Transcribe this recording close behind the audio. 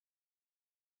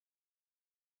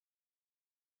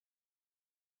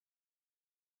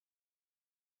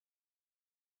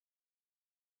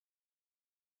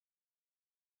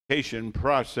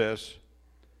process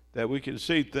that we can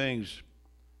see things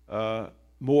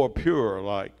more pure.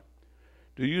 Like,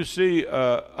 do you see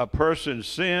a person's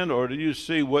sin, or do you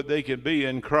see what they can be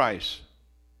in Christ?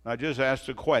 I just asked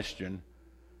a question.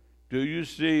 Do you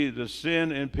see the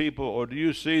sin in people, or do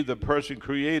you see the person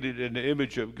created in the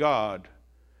image of God?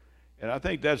 And I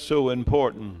think that's so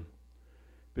important,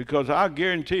 because I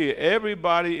guarantee you,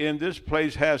 everybody in this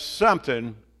place has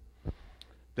something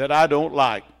that I don't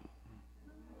like.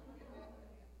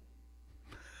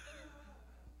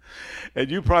 And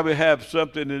you probably have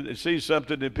something and see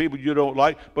something in people you don't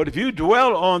like. But if you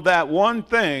dwell on that one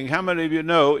thing, how many of you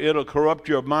know it'll corrupt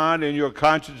your mind and your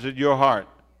conscience and your heart?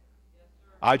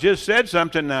 I just said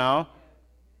something now.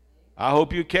 I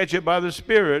hope you catch it by the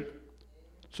Spirit.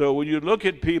 So when you look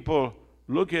at people,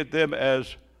 look at them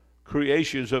as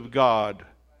creations of God.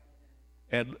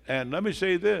 And let me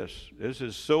say this. This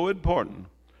is so important.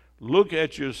 Look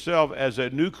at yourself as a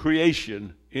new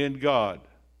creation in God.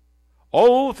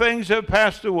 Old things have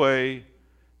passed away.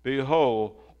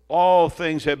 Behold, all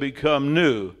things have become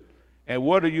new. And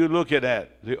what are you looking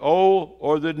at? The old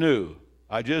or the new?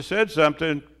 I just said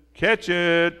something. Catch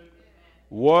it.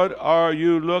 What are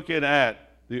you looking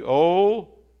at? The old,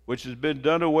 which has been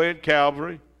done away at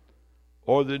Calvary,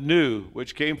 or the new,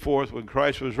 which came forth when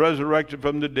Christ was resurrected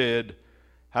from the dead?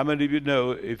 How many of you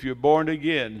know if you're born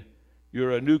again,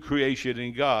 you're a new creation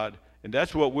in God? And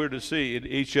that's what we're to see in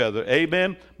each other.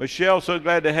 Amen. Michele, so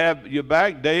glad to have you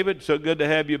back. David, so good to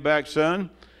have you back,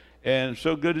 son. And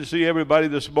so good to see everybody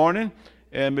this morning.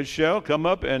 And Michele, come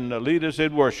up and lead us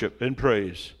in worship and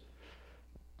praise.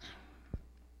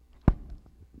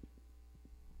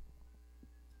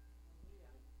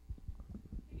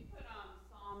 Can you put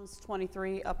Psalms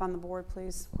 23 up on the board,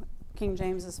 please? King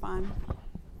James is fine.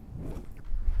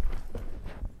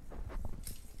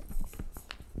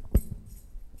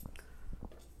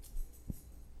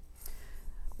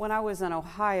 When I was in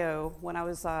Ohio, when I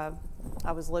was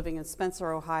living in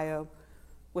Spencer, Ohio,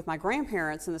 with my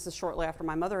grandparents, and this is shortly after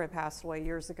my mother had passed away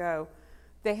years ago,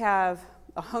 they have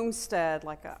a homestead,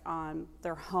 like on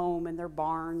their home and their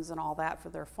barns and all that for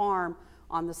their farm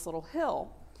on this little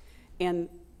hill. And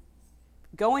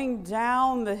going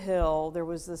down the hill, there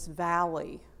was this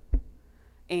valley.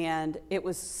 And it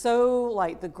was so,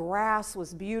 like, the grass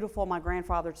was beautiful. My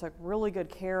grandfather took really good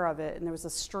care of it, and there was a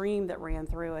stream that ran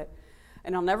through it.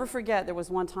 And I'll never forget, there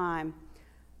was one time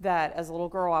that as a little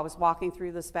girl, I was walking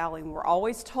through this valley, and we were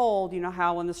always told, you know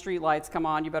how when the street lights come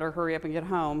on, you better hurry up and get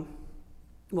home.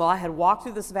 Well, I had walked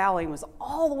through this valley and was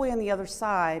all the way on the other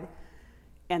side,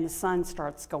 and the sun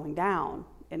starts going down.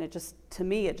 And it just, to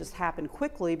me, it just happened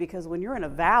quickly, because when you're in a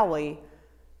valley,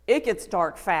 it gets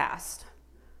dark fast.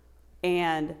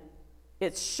 And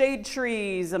it's shade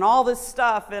trees and all this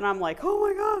stuff, and I'm like, oh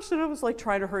my gosh, and I was like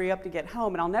trying to hurry up to get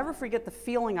home. And I'll never forget the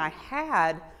feeling I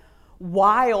had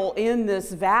while in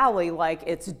this valley, like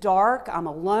it's dark, I'm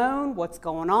alone, what's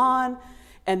going on?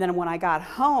 And then when I got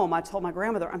home, I told my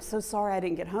grandmother, I'm so sorry I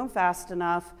didn't get home fast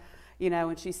enough, you know,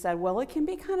 and she said, well, it can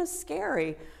be kind of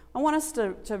scary. I want us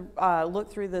to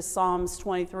look through this Psalms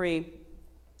 23.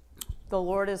 The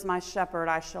Lord is my shepherd,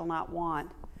 I shall not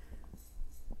want.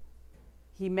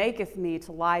 He maketh me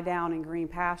to lie down in green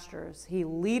pastures. He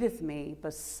leadeth me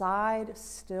beside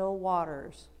still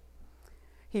waters.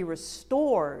 He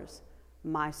restores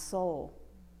my soul.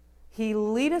 He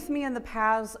leadeth me in the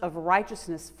paths of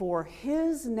righteousness for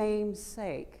his name's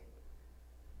sake.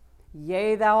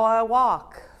 Yea, though I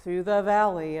walk through the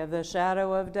valley of the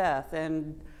shadow of death.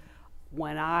 And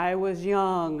when I was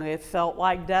young, it felt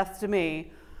like death to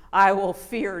me. I will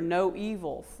fear no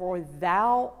evil, for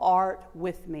thou art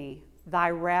with me.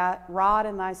 Thy rod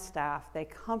and thy staff, they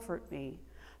comfort me.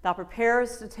 Thou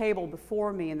preparest a table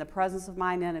before me in the presence of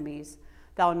mine enemies.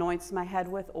 Thou anointest my head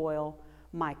with oil.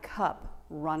 My cup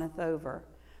runneth over.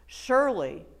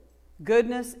 Surely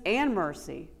goodness and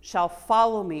mercy shall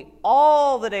follow me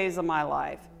all the days of my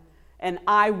life, and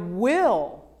I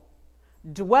will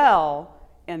dwell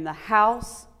in the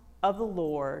house of the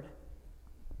Lord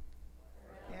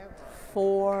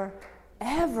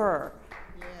forever.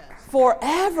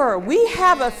 Forever. We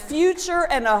have a future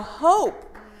and a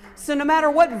hope. So no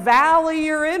matter what valley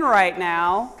you're in right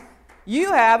now,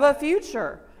 you have a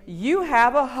future. You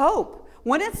have a hope.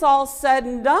 When it's all said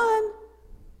and done,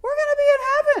 we're going to be in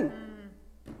heaven.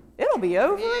 It'll be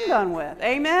over and done with.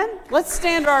 Amen? Let's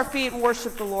stand to our feet and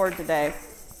worship the Lord today.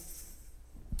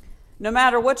 No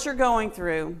matter what you're going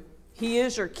through, he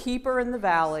is your keeper in the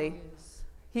valley.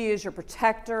 He is your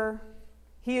protector.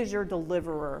 He is your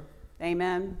deliverer.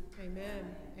 Amen?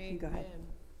 Amen. Amen. Go ahead.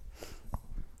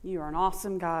 You are an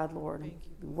awesome God, Lord. We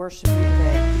worship you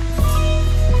today.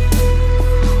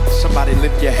 Somebody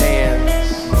lift your hands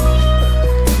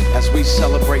as we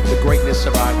celebrate the greatness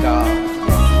of our God.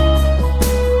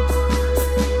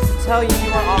 Tell you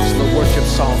are awesome. It's the worship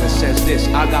song that says this: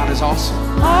 our God is awesome.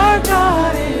 Our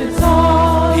God is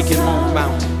awesome. He can move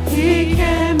mountains. He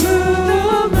can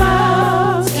move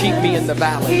mountains. Keep me in the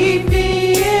valley. Keep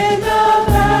me in the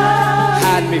valley.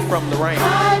 Hide me from the rain.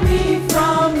 Hide me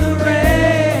from the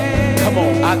rain. Come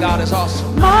on, our God is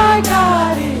awesome. My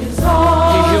God is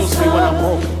awesome. He heals me when I'm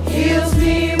broken. Heals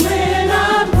me when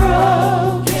I'm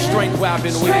broken. Gives strength where I've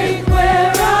been weak. Strength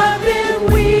where I've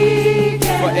been weak.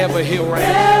 Forever He'll reign.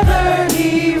 Forever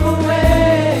He will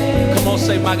reign. Come on,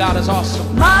 say, my God is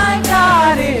awesome. My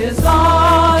God is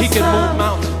awesome. He can move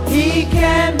mountains. He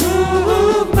can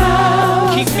move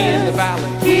mountains. Keep me in the valley.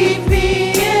 Keep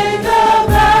me in the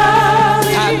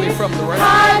valley. Hide me from the rain.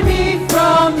 Hide me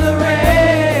from the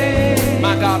rain.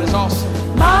 My God is awesome.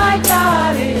 My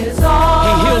God is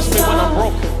awesome. He heals me when I'm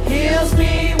broken. Heals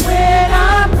me when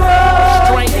I'm broken.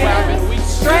 Strength where I've been weak.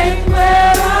 Strength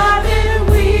where I've been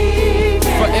weak.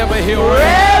 Forever He'll reign.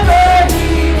 Forever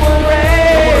He will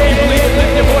reign. Come on, if you believe it,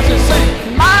 lift your voice and sing.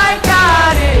 My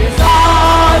God is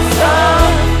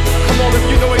awesome. Come on, if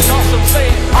you know He's awesome, say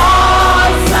it.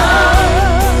 Awesome.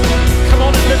 Come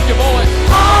on and lift your voice.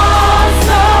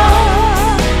 Awesome.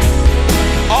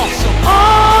 Awesome.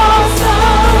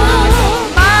 Awesome.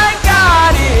 My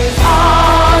God is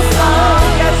awesome.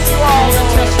 Yes, you Come on and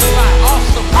are. testify.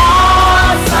 Awesome.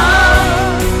 Awesome.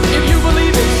 If you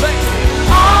believe it, say it.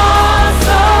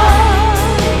 Awesome.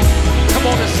 Come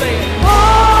on and say it.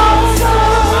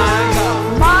 Awesome. My God.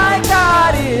 My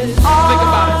God is awesome. Think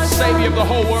about it. Savior of the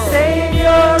whole world. Savior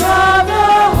of the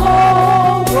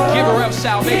whole world. Giver of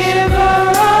salvation. Giver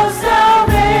of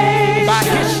salvation. By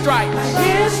His stripes,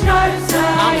 His stripes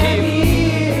I'm I am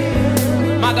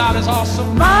healed. my God is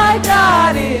awesome. My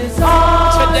God is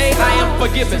awesome. Today I am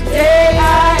forgiven. Today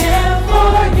I am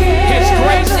forgiven. His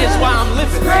grace is why I'm His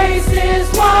living. grace is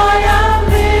why I'm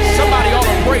living. Somebody ought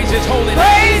to praise His holy name.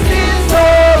 Praise His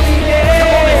holy name.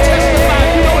 Come on and testify.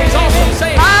 You know He's awesome.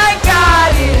 Say it. My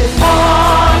God is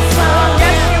awesome.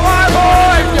 Yes, you are,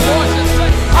 Lord. Lift your voice and say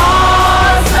it.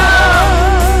 Awesome.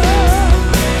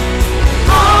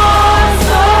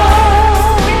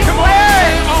 Awesome. We declare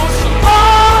it. Awesome.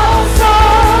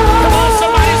 Awesome. Come on,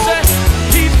 somebody say,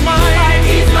 He's mighty.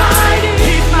 He's mighty.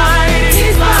 He's mighty.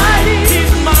 He's mighty.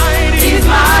 He's mighty. He's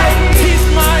mighty. He's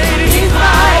mighty. He's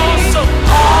mighty. Awesome.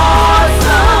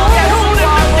 Awesome. Come on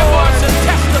and lift your voice and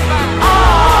testify.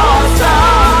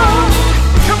 Awesome.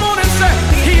 Come on and say,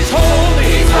 He's holy.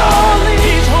 He's holy.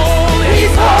 He's holy.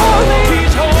 He's holy.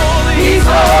 He's holy. He's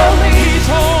holy. He's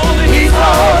holy. He's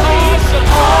holy. Awesome.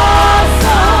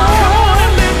 Awesome. Come on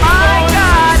and lift your My voice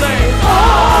God and say, is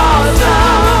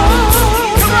awesome.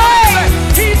 come on and say,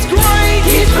 He's great.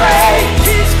 He's great.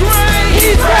 He's great.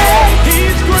 He's great.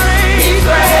 He's great. He's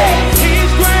great.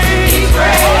 He's great. He's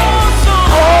great. Awesome.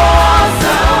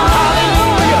 Awesome.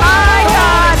 Hallelujah. My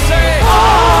God is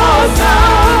awesome.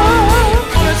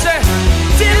 Come on and say,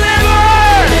 deliver.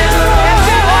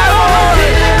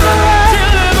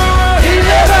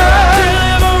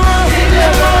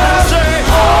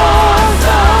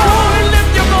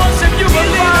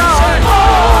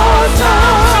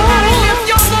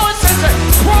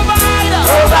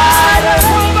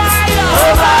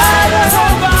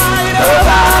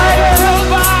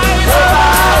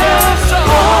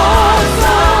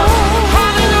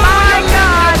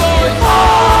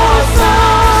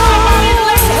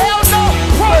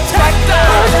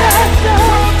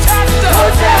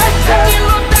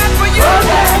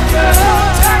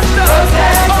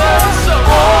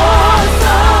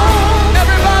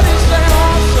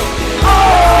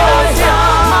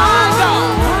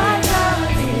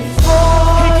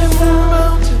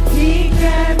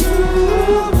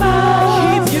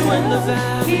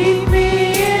 Keep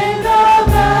me in the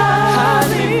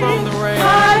valley.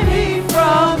 Hide me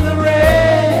from the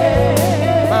rain.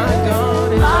 My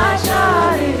God is My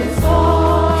God is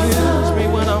awesome. heals me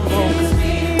when I'm broken. Heals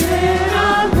me when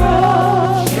I'm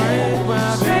broken. Strength where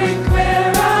I've been Strength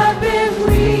where I've been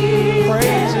weak.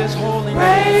 Praise His holy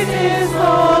Praise name. His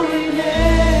holy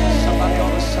name. Somebody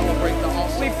ought to celebrate the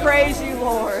awesome. We praise you,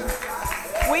 Lord.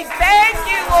 We thank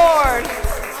you, Lord.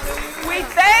 We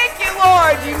thank you,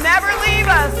 Lord. You never leave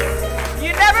us.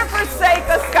 You never forsake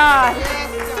us, God.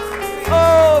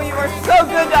 Oh, you are so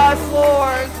good to us,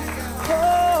 Lord.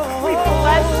 We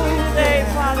bless you today,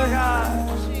 Father God.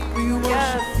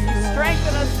 Yes, you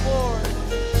strengthen us, Lord.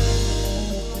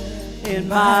 In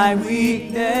my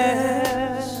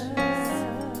weakness,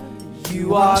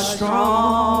 you are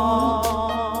strong.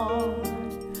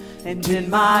 And in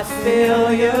my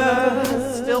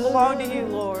failures, still belong to you,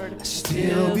 Lord.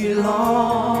 still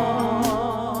belong.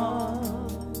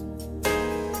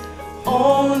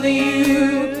 Only you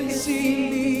can see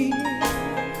me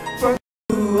for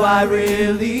who I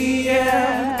really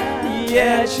am,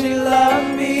 yet you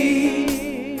love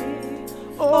me.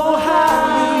 Oh,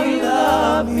 how you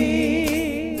love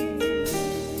me.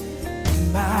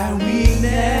 In my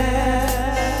weakness,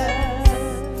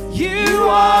 you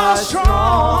are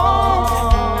strong.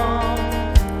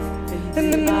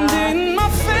 And in my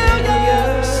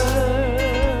failures,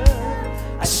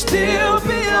 I still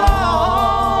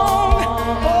belong.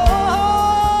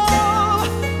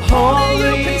 Oh, only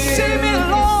you can see me,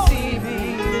 Lord,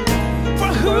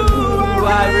 for who I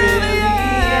really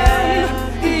am.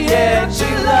 Yet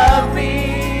you love me.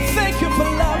 Thank you for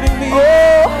loving me.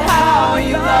 Oh, how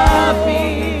you love me.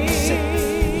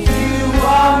 You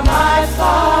are my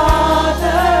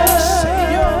Father,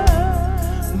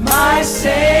 my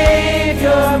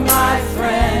Savior, my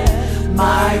friend,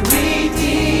 my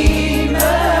Redeemer,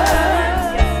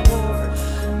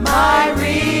 my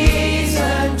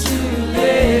reason to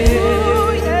live.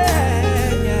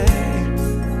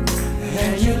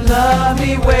 And you love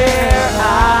me where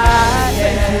I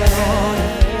am.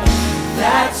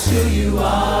 That's who you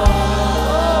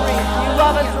are. You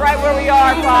love us right where we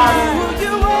are, Father.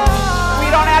 We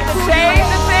don't have to change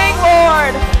a thing,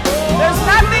 Lord. There's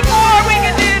nothing more we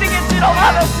can do to get you to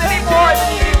love us any more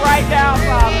than you do right now,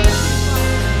 Father.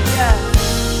 Yes.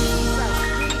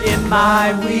 In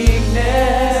my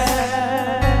weakness,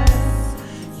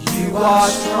 you are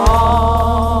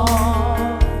strong.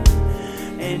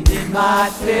 And in my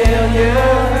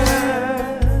failures,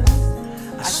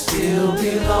 I still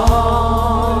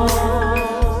belong.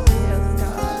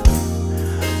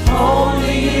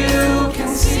 Only you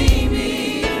can see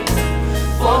me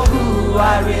for who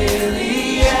I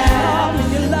really am.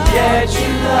 Yet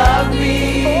you love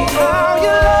me. Oh, how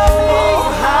you love me.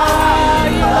 Oh, how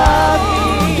you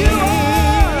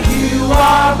love me. You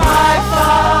are my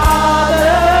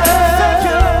Father,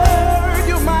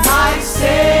 my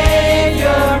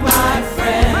Savior, my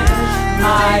friend,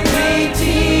 my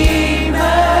Redeemer,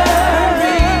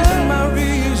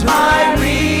 my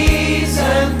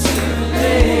reason to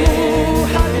live.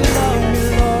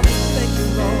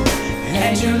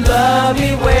 And you love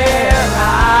me where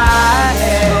I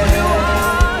am.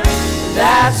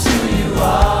 That's who you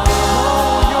are.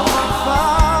 You're my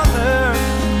Father,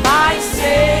 my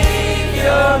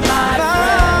Savior, my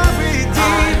friend, my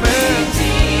Redeemer.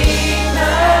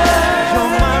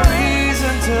 You're my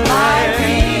reason to live. My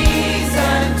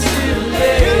reason to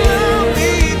live. You love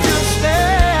me just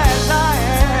as I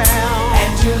am.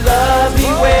 And you love me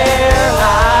where I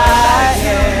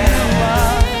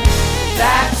am.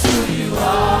 That's who you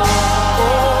are.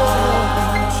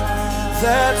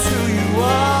 That's who you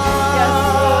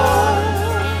are.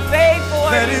 Faithful.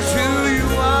 That is who you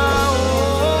are.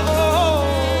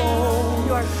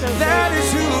 You are so That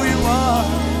is who you are.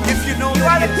 If you know You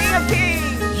that are the King of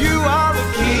Kings. you are the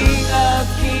King of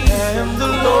Kings and the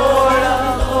Lord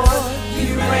of Lords.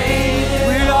 You reign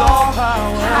with all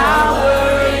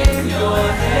power in your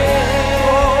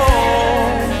hand.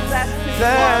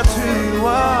 That's who you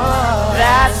are.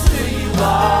 That's who you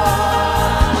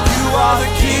are. You are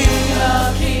the King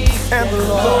of Kings and the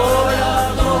Lord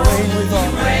of Lords.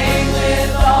 You reign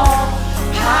with all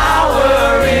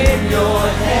power in your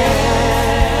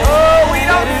hand. Oh, we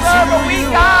don't serve a weak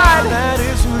God. That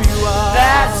is who you are.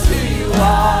 That's who you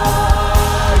are.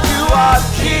 You are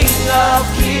the King of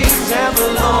Kings and the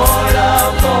Lord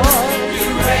of Lords. You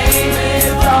reign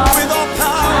with all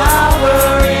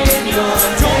power in your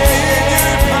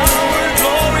hand. Power,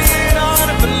 glory, and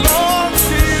honor belongs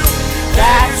to you.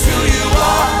 That's who you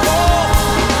are.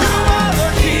 You are the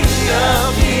King of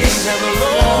Kings and the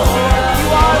Lord. You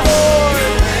are Lord.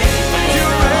 You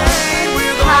reign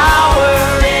with power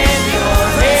in your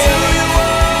hand.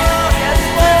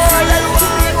 Yes, Lord. That's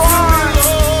who you are.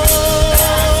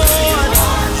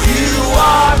 You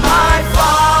are my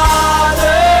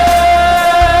Father,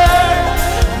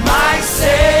 my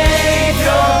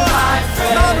Savior, my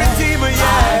friend, my Redeemer,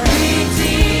 my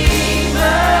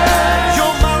Redeemer.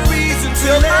 You're my reason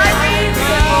to live.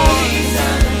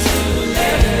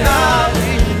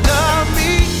 Love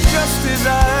me just as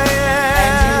I am.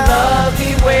 And you love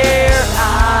me where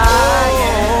I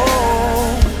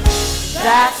am.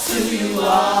 That's who you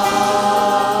are.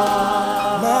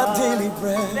 My daily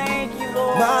bread. Thank you,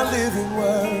 Lord. My living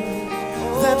word.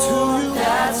 That's who you are.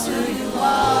 That's who you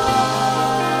are.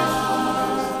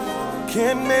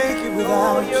 Can't make it Oh,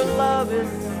 without your you. love is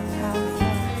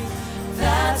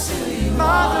That's who you are.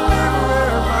 My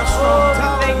deliverer, my Oh, strong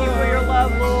tower. thank you for your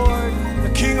love, Lord.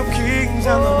 The King of Kings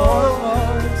and the Lord of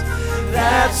Lords.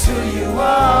 That's who you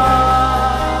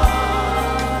are.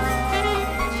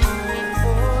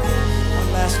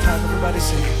 One last time, everybody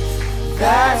sing.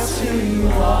 That's who you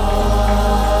are.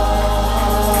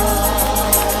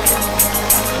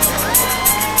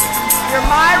 You're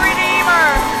my Redeemer.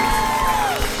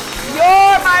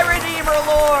 You're my Redeemer,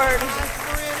 Lord.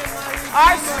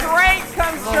 Our strength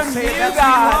comes from you,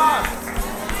 God.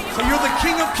 So you're the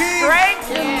King of Kings. Strength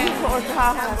in you, Lord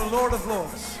God. The Lord of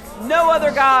Lords. No other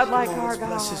God like Lord, our let's God.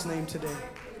 bless his name today.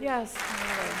 Yes,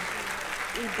 Father.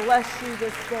 We bless you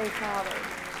this day, Father.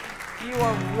 You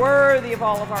are worthy of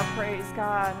all of our praise,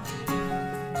 God.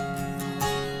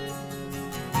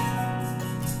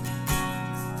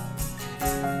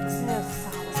 Yes,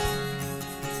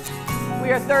 Father. We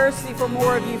are thirsty for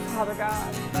more of you, Father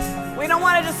God. We don't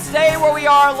want to just stay where we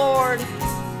are, Lord.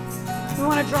 We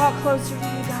want to draw closer to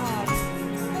you, God.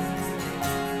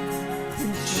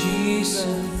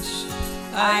 Jesus,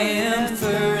 I am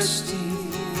thirsty.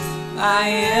 I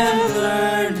am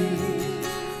learning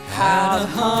how to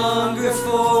hunger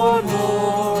for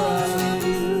more of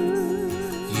you.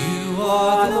 You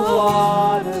are the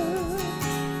water,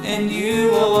 and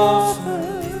you offer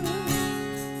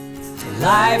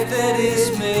life that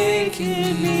is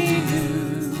making me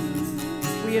new.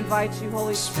 We invite you,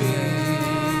 Holy Spirit.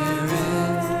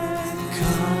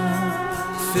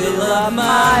 Fill up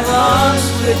my lungs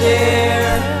with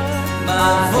air,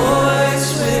 my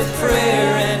voice with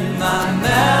prayer, and my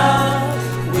mouth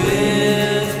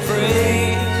with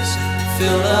praise.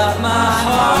 Fill up my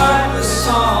heart with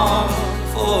song,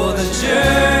 for the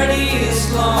journey is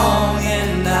long,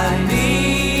 and I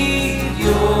need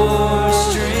your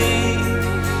strength.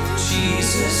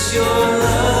 Jesus, your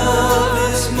love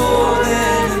is more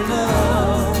than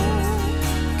enough.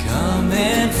 Come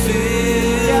and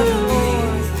fill me.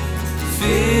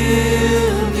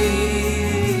 Fill me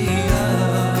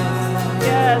up.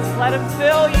 Yes, let him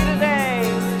fill you today.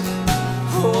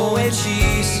 Oh,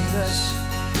 Jesus,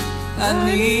 I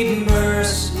need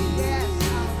mercy.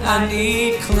 I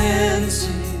need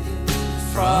cleansing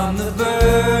from the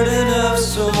burden of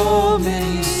so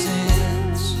many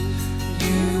sins.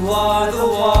 You are the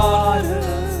water,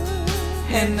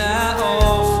 and I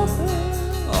offer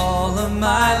all of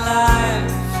my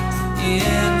life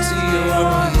into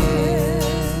your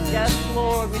hands. Yes,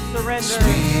 Lord, we surrender.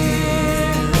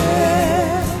 Spirit,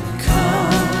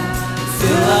 come,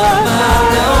 fill up my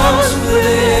lungs with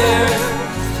air,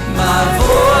 my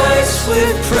voice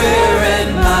with prayer,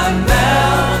 and my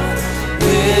mouth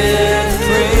with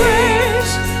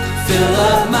praise. Fill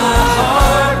up my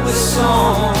heart with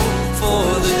song, for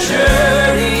the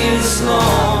journey is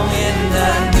long, and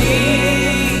I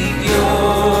need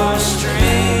your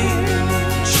strength.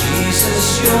 Jesus,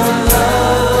 your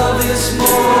love is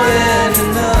more than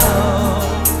enough.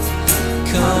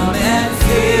 Come and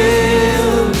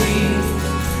fill me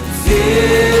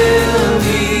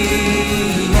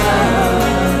up.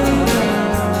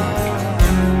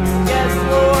 Yes,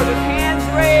 Lord, with hands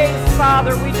raised,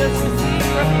 Father, we just receive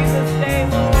from you this day,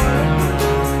 Lord.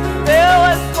 Fill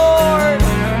us, Lord.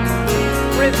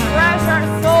 Refresh our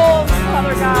souls,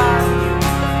 Father God,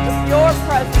 with your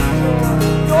presence, Lord.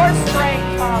 Your strength,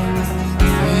 Father.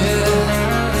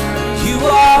 You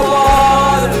are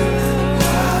water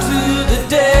to the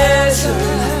desert.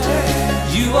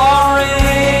 You are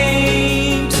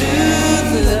rain to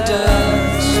the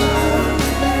dust.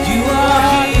 You are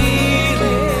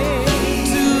healing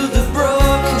to the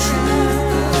broken.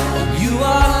 You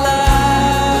are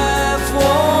life,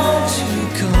 won't you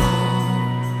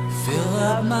come? Fill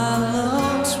up my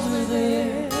lungs with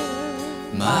air,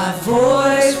 my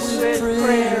voice with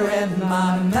prayer, and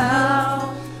my mouth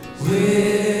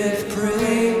with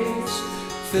praise.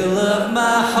 Fill up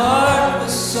my heart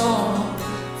with song,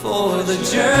 for the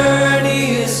journey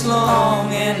is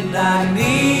long, and I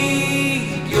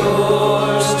need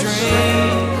your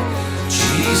strength.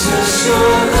 Jesus,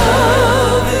 your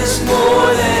love is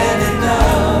more than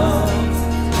enough.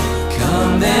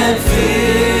 Come and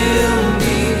fill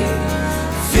me,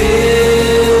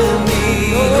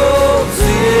 oh,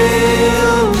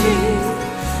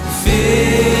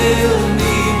 fill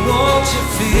me, won't you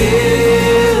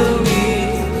fill me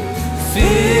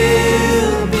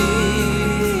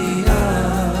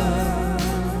up.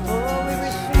 Oh, we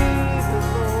receive it,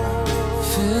 Lord.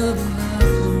 Fill me up,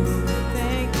 Lord.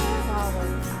 Thank you, Father.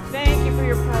 Thank you for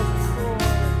your presence, Lord.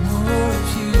 More of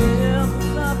you. Fill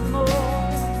us up, Lord.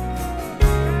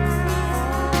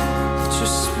 Let your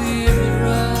spirit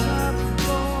rise. Up,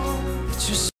 Lord. Let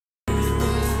your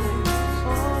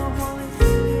Oh, Holy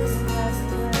Spirit, have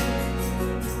your way.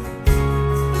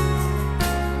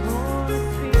 Holy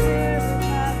Spirit,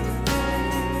 have your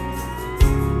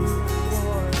way.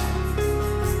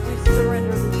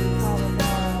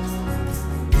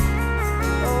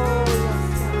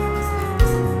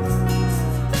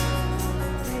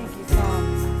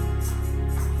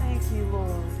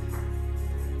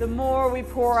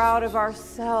 pour out of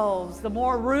ourselves, the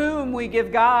more room we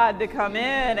give God to come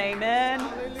in. Amen.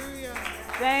 Hallelujah.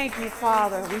 Thank you,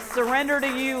 Father. We surrender to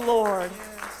you, Lord.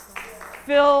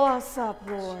 Fill us up,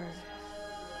 Lord.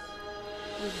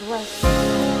 We bless you.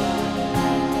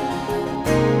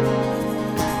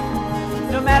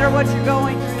 No matter what you're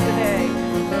going through today,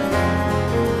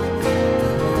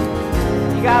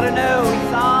 you got to know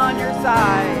He's on your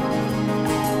side.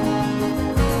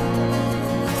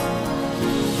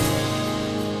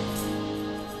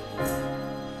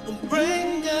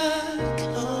 Bring God,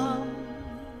 come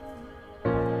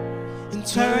and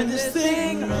turn this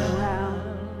thing around.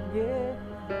 Yeah.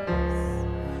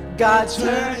 God,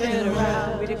 turn it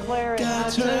around. We declare it.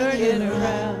 God, turn it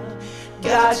around.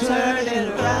 God, turn it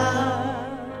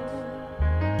around.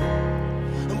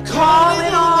 I'm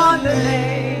calling on the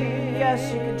name.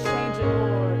 Yes, you can change it,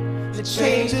 Lord. That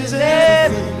changes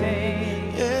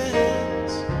everything.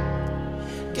 Yes.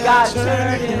 God,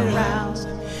 turn it around.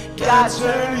 God,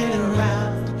 turn it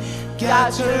around.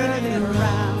 God, turn it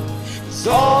around. 'Cause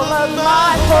all of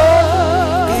my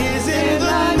hope is in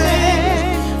the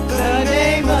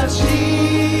name of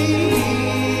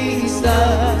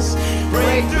Jesus.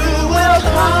 Breakthrough will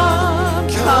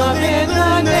come in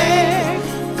the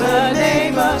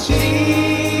name of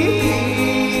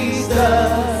Jesus.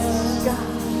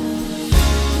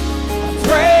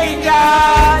 Pray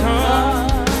God,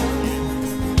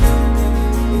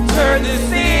 turn this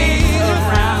thing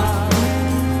around.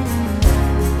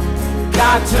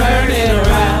 God, turn it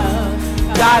around.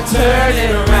 God, turn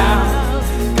it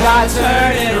around. God,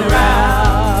 turn it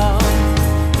around.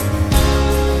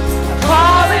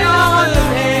 Calling on the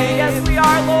name. Yes, we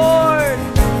are, Lord.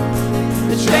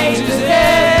 That changes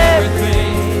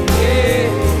everything. Yeah.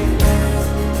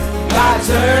 God,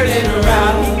 turn it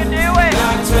around. You can do it.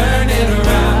 God, turn it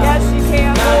around. Yes, you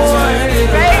can, God, Lord. turn it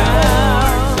Faithful.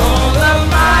 around. All of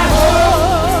my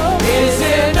hope is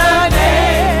in the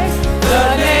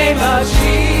name of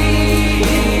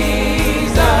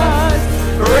Jesus.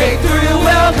 Breakthrough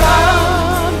will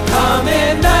come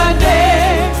in the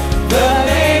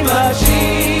name of Jesus.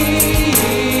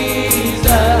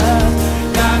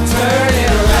 God, turn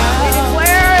it around. We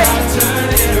declare it. God, turn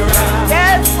it around.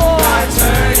 Yes, Lord. God,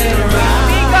 turn it around.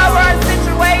 Speak over our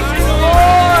situations,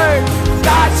 Lord.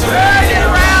 God, Turn it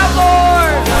around,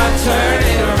 Lord. God, turn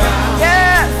it around.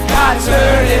 Yes. God,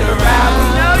 turn it We around.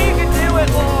 know you can do it,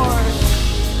 Lord.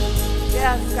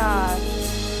 Yes, God.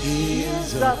 He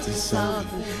is up to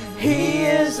something. He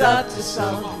is up to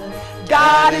something.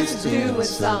 God is doing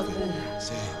something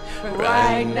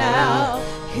right now.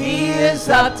 He is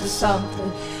up to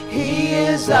something. He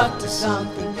is up to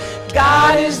something.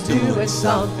 God is doing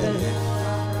something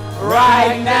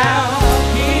right now.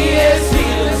 He is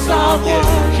healing someone.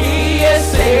 He is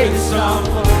saving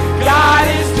someone. God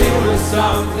is doing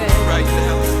something right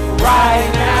now. Right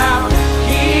now.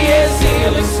 He is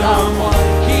healing someone.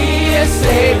 He is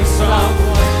saving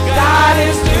someone. God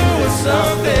is doing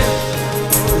something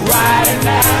right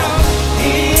now.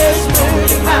 He is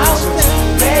moving mountains,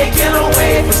 making a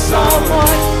way for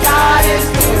someone. God is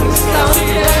doing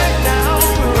something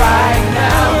right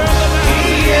now.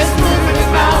 He is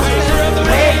moving mountains,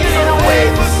 making a way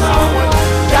for someone.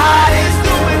 God is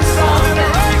doing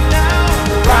something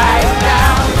right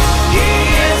now. He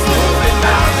is moving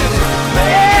mountains,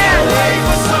 making a way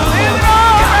for someone.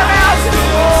 God is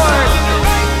doing something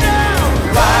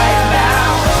right now.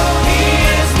 He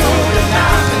is moving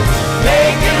mountains,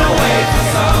 making a way for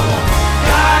someone.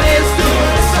 God is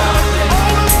doing something.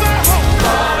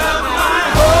 All of my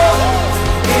hope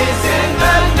is in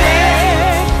the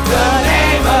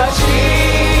name of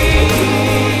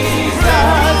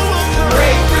Jesus.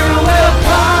 Breakthrough will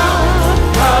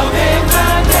come in the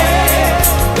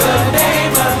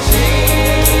name of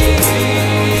Jesus.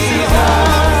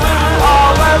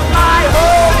 All of my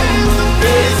hope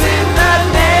is in the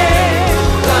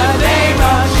name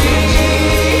of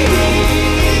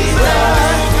Jesus.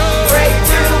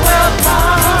 Breakthrough will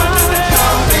come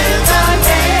in the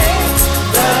name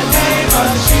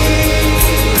of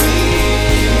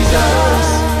Jesus.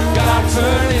 God,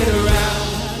 turn it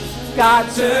around. God,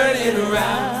 turn it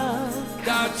around.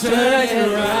 God, turn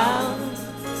it around.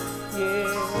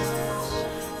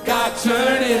 Yeah. God,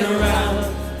 turn it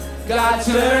around. God,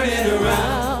 turn it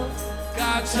around.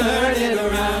 God, turn it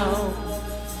around.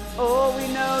 Oh, we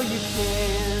know you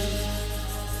can.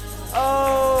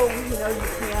 Oh, we know you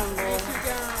can, Lord.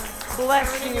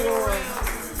 Bless you, Lord.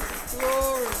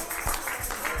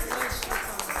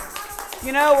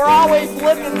 You know, we're always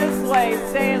looking this way,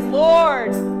 saying,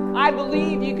 Lord, I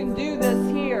believe you can do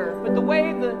this here. But the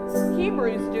way the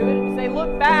Hebrews do it is they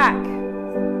look back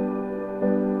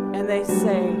and they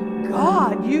say,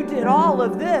 God, you did all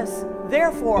of this,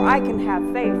 therefore I can have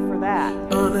faith for that.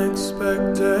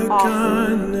 Unexpected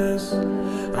kindness,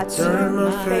 I turn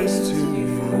my face to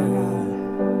you.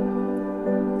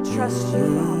 Trust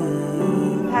you,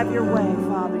 Father. Have your way,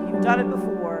 Father. You've done it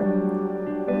before.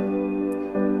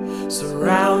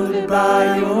 Surrounded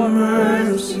by your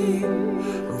mercy,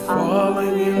 I'm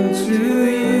falling into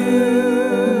you.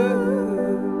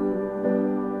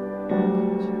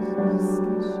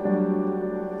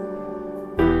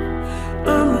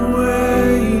 I'm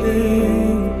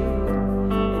waiting,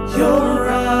 you're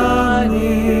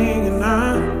running, and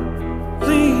I'm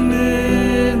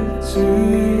leaning to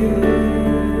you.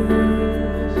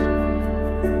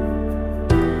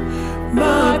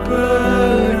 My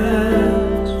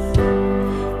burdens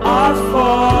are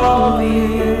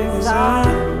falling as I'm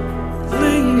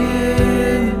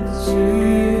leaning to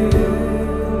you.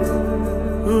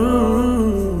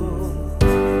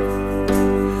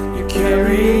 You're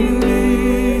carrying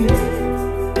me,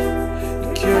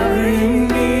 you're carrying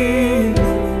me,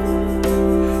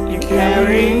 you're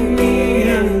carrying me,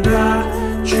 and I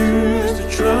choose to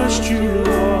trust you,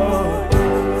 Lord.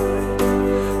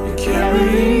 You're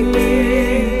carrying me,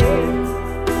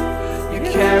 you're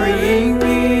carrying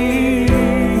me,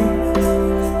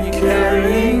 you're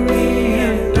carrying me,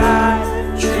 and I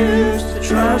choose to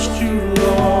trust you,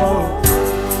 Lord.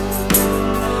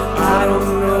 I don't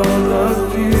know the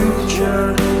future,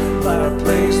 but I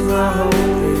place my hope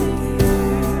in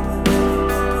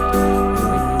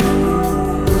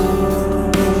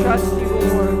Trust you,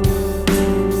 Lord. you.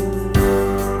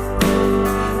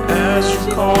 As you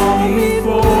call me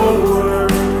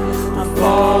forward, I'm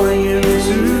falling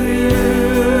into you.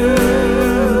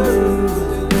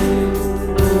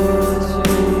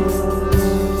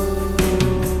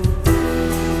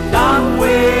 I'm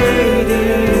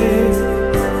waiting,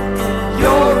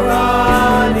 you're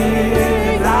running,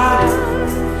 and I'm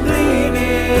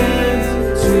leaning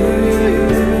to you.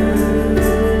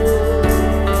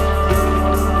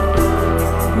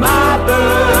 My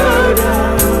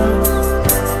burdens,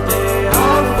 they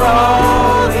are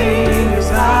falling as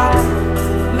I'm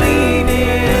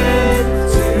leaning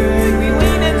to you. We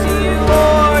lean into you,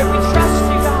 Lord. We trust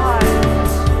you, God.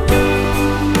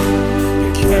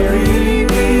 You're carrying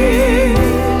me,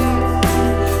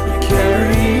 you're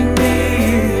carrying me,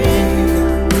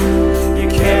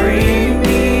 you're carrying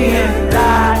me, and I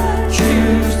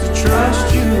choose to trust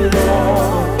you,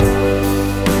 Lord.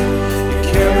 You're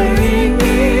carrying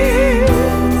me,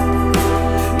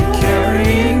 you're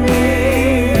carrying me,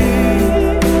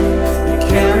 you're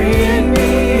carrying me,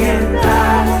 and I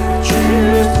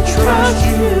choose to trust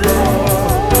you,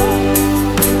 Lord.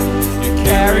 You're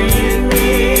carrying me,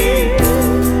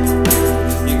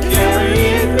 you're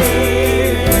carrying me,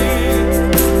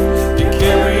 you're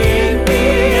carrying me,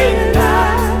 and I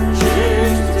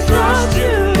choose to trust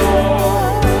you,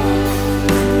 Lord.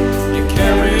 You're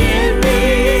carrying me,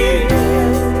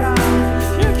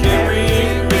 you're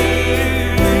carrying me,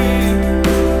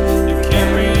 you're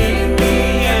carrying me,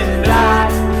 and I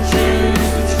choose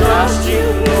to trust you,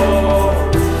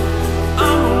 Lord.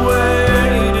 I'm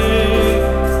waiting,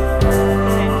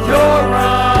 you're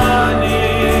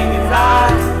running, as I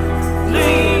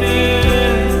lean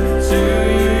into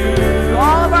you.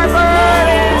 All of our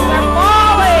burdens are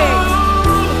falling.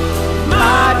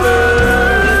 My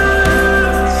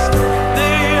burdens,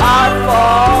 they are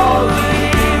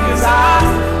falling as I'm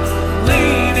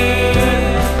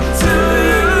leaning to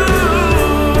you.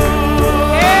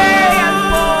 Carry us,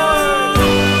 Lord.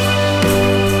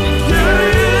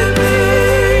 Carrying me,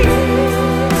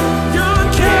 you're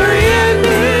carrying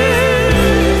me,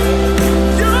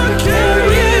 you're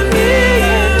carrying me,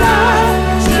 and I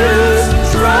choose to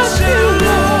trust you,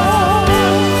 Lord.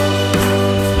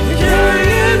 You're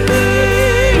carrying me,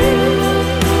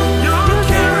 you're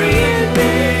carrying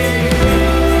me,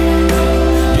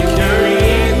 you're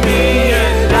carrying me,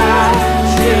 and I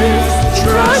choose to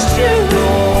trust you,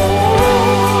 Lord.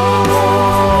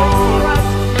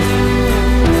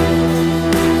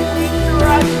 We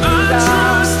trust you, I God.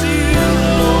 trust you,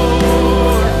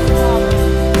 Lord.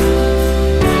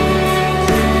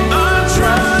 I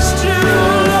trust you,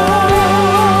 Lord.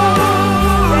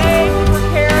 Thank you for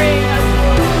carrying us,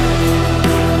 Lord.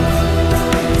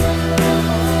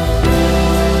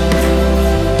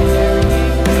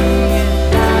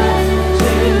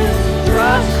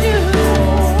 Trust you,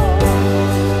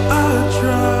 I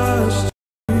trust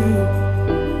you.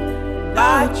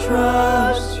 I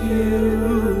trust you.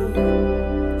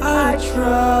 I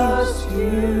trust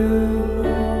you.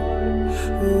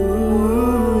 Ooh.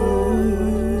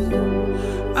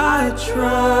 I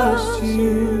trust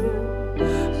you.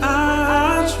 I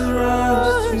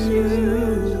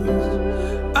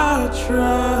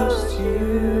trust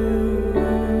you.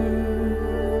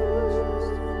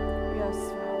 Yes,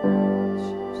 Father.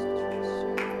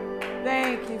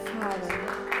 Thank you, Father.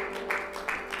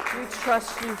 We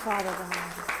trust you, Father God.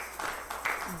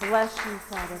 Bless you,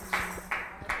 Father God.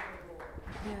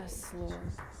 Yes, Lord.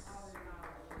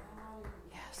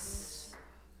 Yes.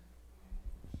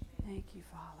 Thank you,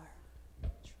 Father.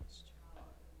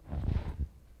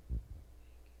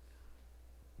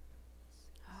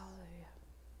 Hallelujah.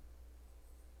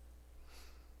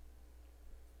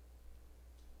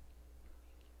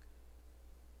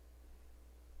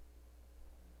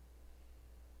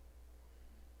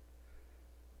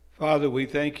 Father, we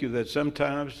thank you that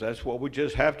sometimes that's what we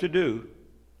just have to do.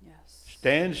 Yes.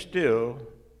 Stand still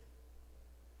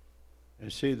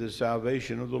and see the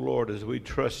salvation of the Lord as we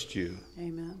trust you.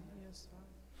 Amen.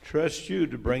 Trust you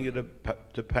to bring it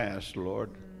to pass,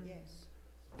 Lord.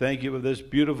 Thank you for this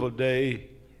beautiful day,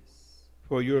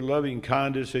 for your loving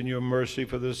kindness and your mercy,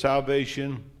 for the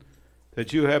salvation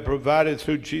that you have provided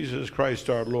through Jesus Christ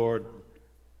our Lord.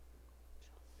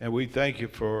 And we thank you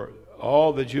for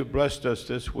all that you've blessed us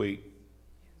this week.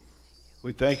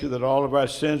 We thank you that all of our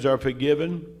sins are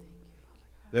forgiven,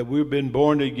 that we've been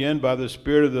born again by the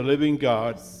Spirit of the living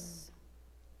God,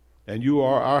 and you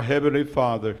are our Heavenly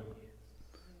Father,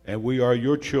 and we are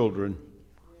your children.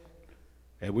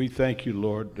 And we thank you,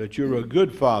 Lord, that you're a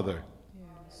good Father,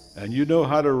 and you know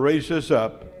how to raise us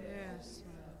up,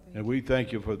 and we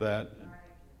thank you for that.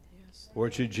 For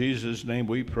it's in Jesus' name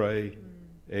we pray.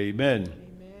 Amen.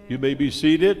 You may be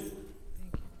seated.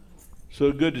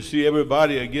 So good to see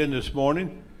everybody again this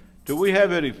morning. Do we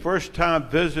have any first-time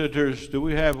visitors? Do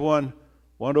we have one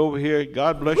over here?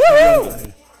 God bless you, young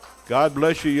lady. God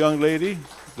bless you, young lady.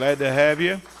 Glad to have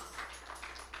you.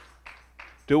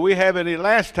 Do we have any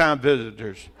last-time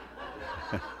visitors?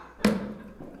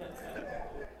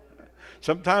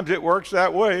 Sometimes it works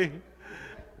that way.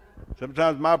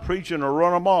 Sometimes my preaching will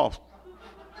run them off.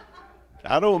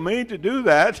 I don't mean to do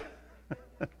that.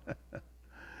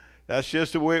 That's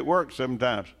just the way it works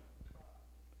sometimes.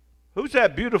 Who's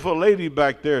that beautiful lady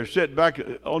back there, sitting back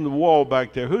on the wall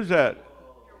back there? Who's that?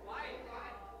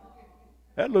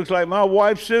 That looks like my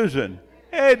wife, Susan.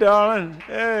 Hey, darling.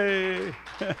 Hey.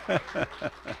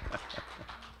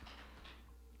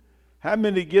 How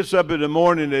many gets up in the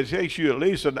morning and it takes you at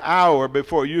least an hour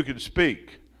before you can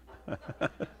speak?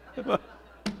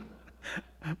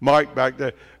 Mike back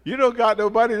there. You don't got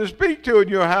nobody to speak to in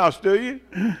your house, do you?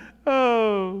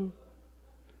 Oh.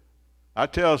 I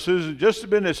tell Susan, just a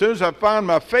minute, as soon as I find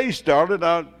my face, darling,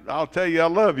 I'll tell you I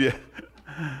love you.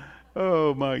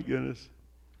 Oh, my goodness.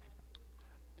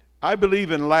 I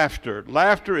believe in laughter.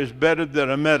 Laughter is better than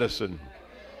a medicine.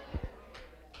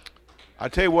 I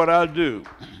tell you what I'll do.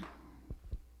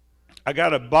 I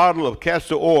got a bottle of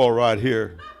castor oil right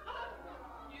here.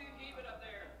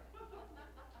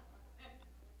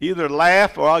 Either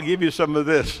laugh or I'll give you some of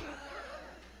this.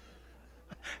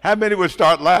 How many would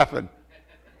start laughing?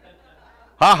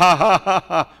 Ha ha ha ha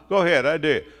ha. Go ahead, I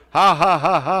did. Ha ha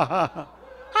ha ha ha.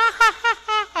 Ha ha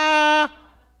ha ha ha.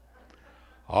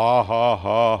 Ha ha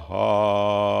ha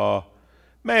ha.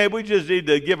 Man, we just need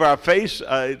to give our face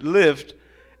a lift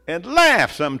and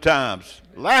laugh sometimes.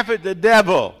 Laugh at the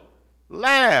devil.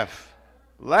 Laugh.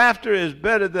 Laughter is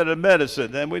better than a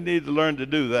medicine, and we need to learn to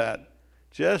do that.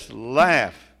 Just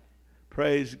laugh.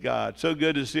 Praise God. So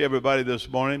good to see everybody this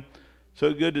morning.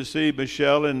 So good to see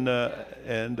Michele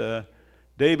and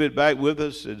David back with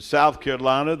us in South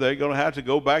Carolina. They're going to have to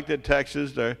go back to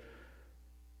Texas.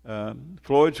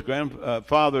 Floyd's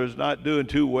grandfather is not doing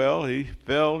too well. He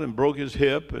fell and broke his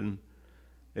hip, and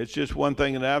it's just one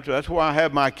thing and after. That's why I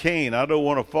have my cane. I don't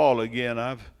want to fall again.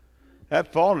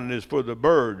 That falling is for the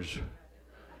birds.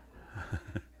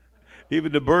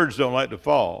 Even the birds don't like to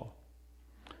fall.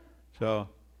 So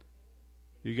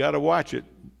you got to watch it.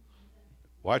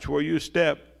 Watch where you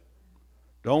step.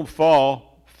 Don't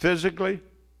fall physically,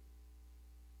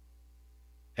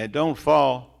 and don't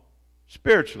fall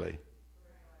spiritually.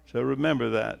 So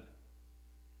remember that.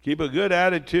 Keep a good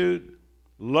attitude.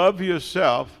 Love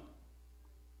yourself.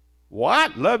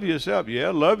 What? Love yourself. Yeah,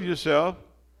 love yourself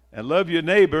and love your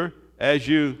neighbor as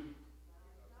you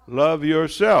love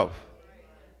yourself.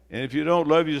 And if you don't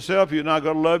love yourself, you're not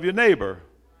going to love your neighbor.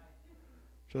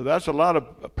 So that's a lot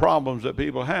of problems that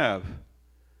people have,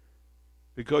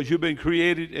 because you've been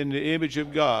created in the image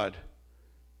of God.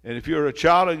 And if you're a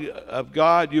child of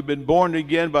God, you've been born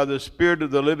again by the Spirit of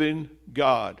the living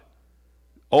God.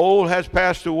 Old has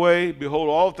passed away. Behold,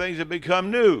 all things have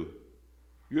become new.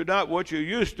 You're not what you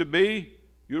used to be.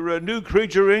 You're a new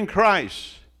creature in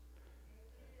Christ.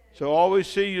 So always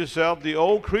see yourself, the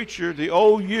old creature, the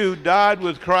old you died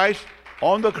with Christ,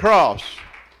 on the cross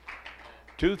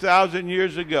 2,000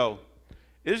 years ago.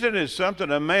 Isn't it something?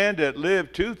 A man that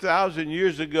lived 2,000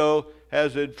 years ago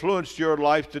has influenced your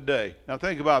life today. Now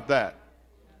think about that.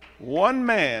 One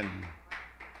man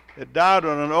that died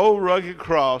on an old rugged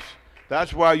cross,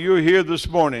 that's why you're here this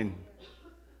morning.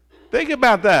 Think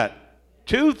about that.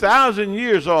 2,000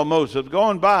 years almost have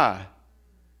gone by,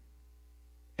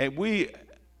 and we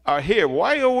are here.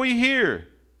 Why are we here?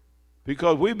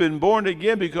 Because we've been born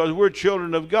again, because we're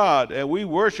children of God, and we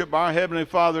worship our Heavenly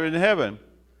Father in heaven.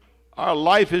 Our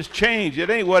life has changed. It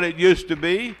ain't what it used to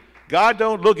be. God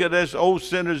don't look at us old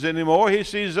sinners anymore. He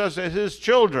sees us as his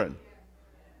children.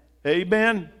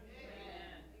 Amen?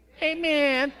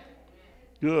 Amen.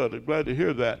 Good. I'm glad to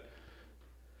hear that.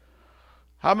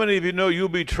 How many of you know you'll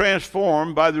be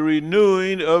transformed by the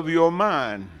renewing of your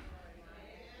mind?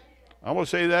 I'm going to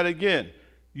say that again.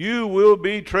 You will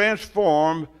be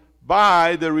transformed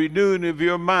by the renewing of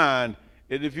your mind.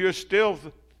 And if you're still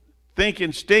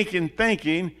thinking, stinking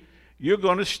thinking, you're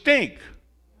going to stink.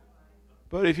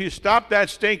 But if you stop that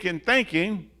stinking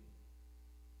thinking,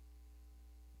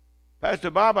 Pastor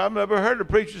Bob, I've never heard a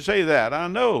preacher say that. I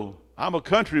know. I'm a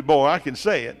country boy. I can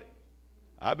say it.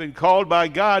 I've been called by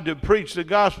God to preach the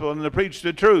gospel and to preach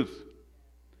the truth.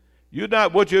 You're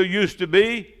not what you used to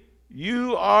be.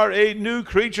 You are a new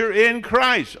creature in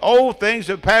Christ. Old things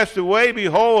have passed away.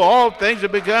 Behold, all things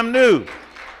have become new.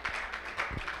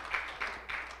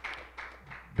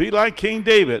 Be like King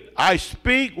David. I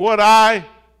speak what I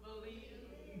believe.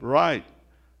 Right.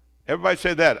 Everybody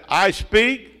say that. I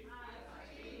speak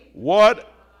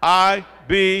what I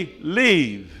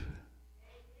believe.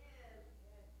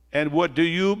 And what do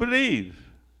you believe?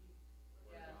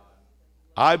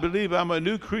 I believe I'm a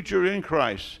new creature in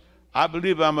Christ. I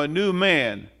believe I'm a new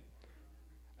man.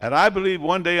 And I believe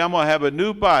one day I'm going to have a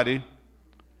new body,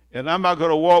 and I'm not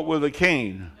going to walk with a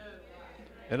cane.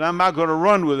 And I'm not going to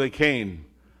run with a cane.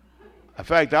 In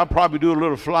fact, I'll probably do a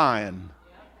little flying.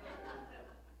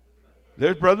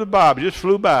 There's Brother Bob, just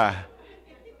flew by.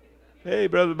 Hey,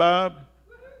 Brother Bob.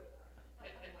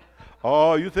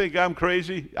 Oh, you think I'm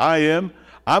crazy? I am.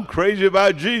 I'm crazy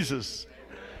about Jesus.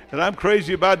 And I'm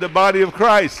crazy about the body of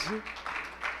Christ.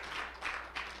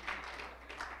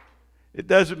 It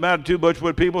doesn't matter too much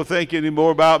what people think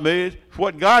anymore about me. It's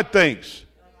what God thinks.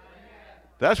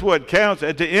 That's what counts.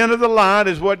 At the end of the line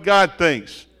is what God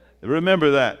thinks.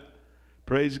 Remember that.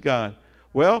 Praise God.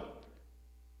 Well,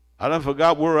 I done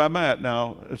forgot where I'm at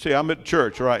now. Let's see, I'm at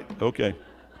church, right? Okay.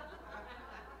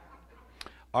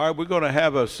 All right, we're going to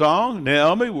have a song.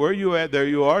 Naomi, where are you at? There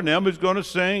you are. Naomi's going to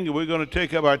sing, and we're going to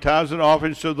take up our tithes and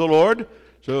offerings to the Lord.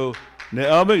 So,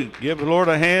 Naomi, give the Lord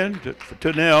a hand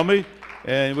to Naomi,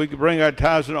 and we can bring our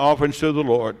tithes and offerings to the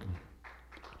Lord.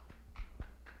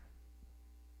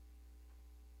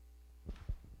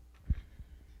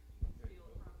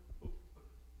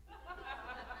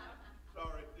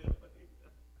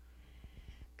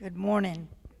 Good morning,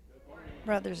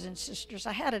 brothers and sisters.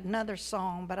 I had another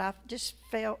song, but I just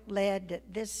felt led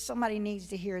that somebody needs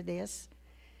to hear this.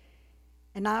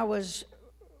 And I was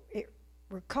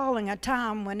recalling a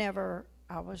time whenever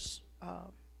I was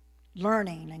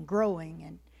learning and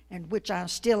growing, and which I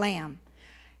still am.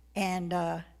 And,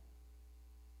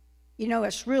 you know,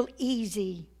 it's real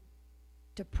easy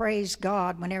to praise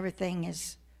God when everything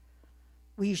is,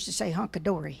 we used to say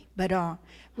hunky-dory, but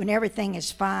when everything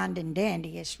is fine and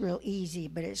dandy, it's real easy.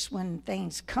 But it's when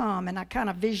things come, and I kind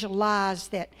of visualize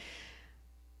that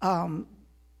the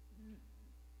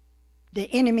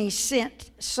enemy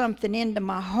sent something into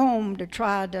my home to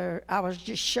try to, I was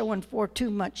just showing for too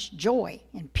much joy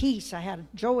and peace. I had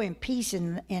joy and peace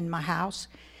in my house.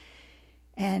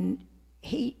 And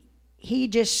he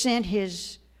just sent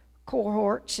his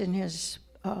cohorts and his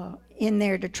in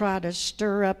there to try to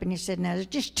stir up. And he said, now there's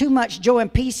just too much joy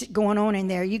and peace going on in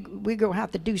there. We're going to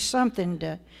have to do something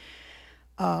to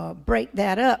break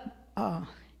that up.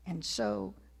 And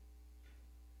so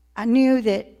I knew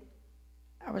that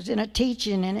I was in a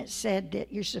teaching, and it said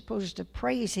that you're supposed to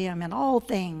praise him in all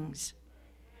things.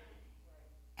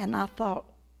 And I thought,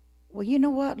 well, you know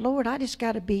what, Lord, I just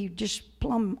got to be just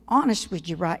plumb honest with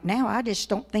you right now. I just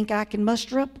don't think I can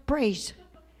muster up a praise.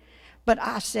 But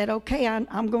I said, okay,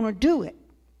 I'm going to do it.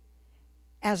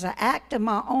 As an act of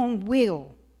my own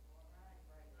will,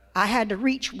 I had to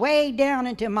reach way down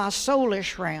into my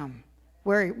soulish realm,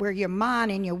 where your mind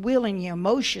and your will and your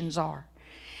emotions are.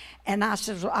 And I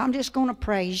said, well, I'm just going to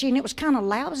praise you. And it was kind of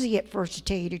lousy at first, to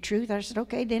tell you the truth. I said,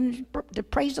 okay, then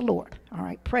praise the Lord. All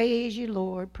right, praise you,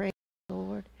 Lord, praise you,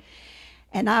 Lord.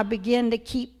 And I began to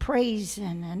keep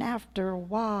praising, and after a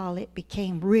while it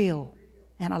became real.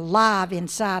 and alive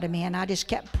inside of me. And I just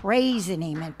kept praising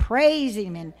him and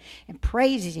praising him and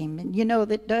praising him. And you know,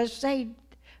 that does say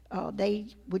they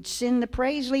would send the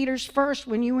praise leaders first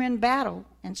when you were in battle.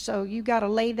 And so you got to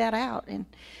lay that out. And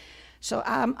so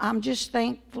I'm just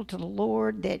thankful to the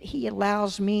Lord that he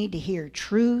allows me to hear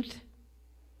truth,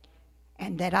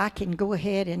 and that I can go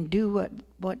ahead and do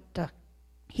what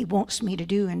he wants me to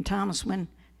do in times when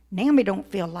Naomi don't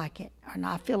feel like it, and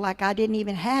I feel like I didn't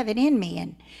even have it in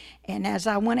me. And as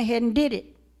I went ahead and did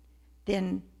it,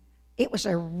 then it was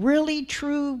a really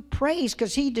true praise,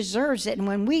 because he deserves it. And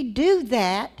when we do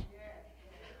that,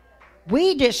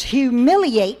 we just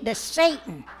humiliate the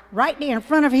Satan right there in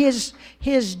front of his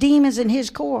demons and his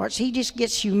cohorts. He just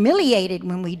gets humiliated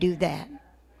when we do that.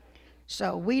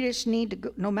 So we just need to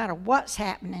go, no matter what's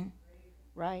happening,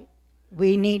 right?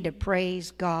 We need to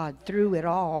praise God through it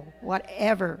all,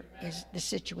 whatever is the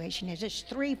situation is. It's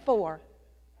 3-4.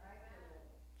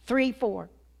 3-4.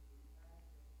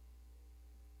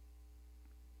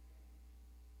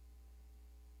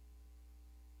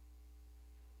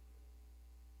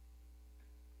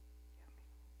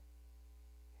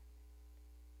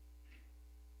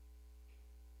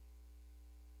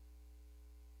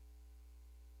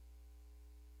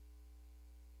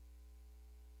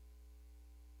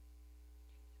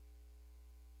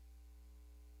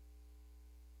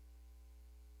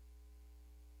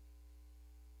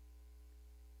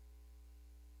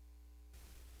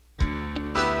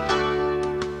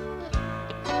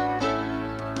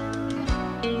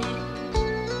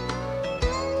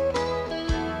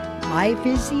 Life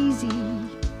is easy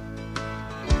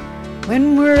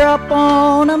when we're up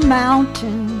on a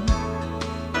mountain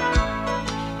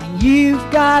and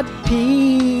you've got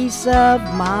peace of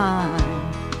mind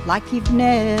like you've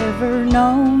never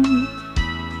known.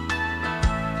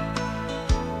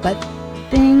 But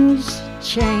things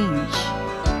change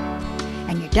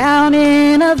and you're down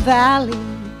in a valley.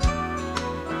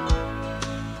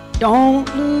 Don't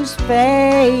lose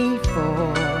faith, for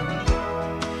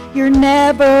you're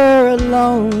never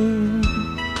alone.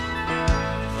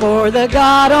 For the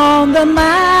God on the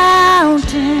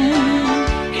mountain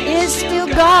is still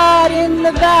God in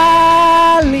the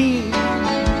valley.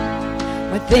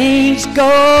 When things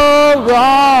go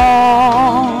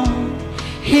wrong,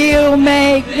 he'll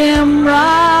make them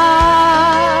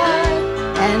right.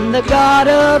 And the God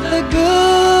of the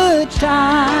good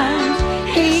times,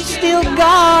 he's still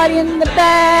God in the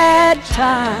bad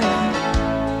times.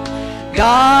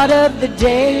 God of the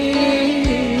day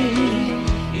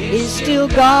is still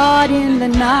God in the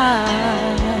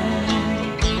night.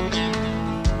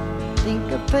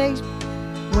 Think of faith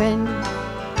when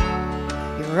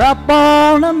you're up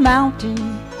on a mountain.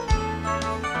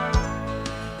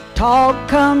 Talk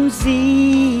comes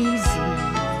easy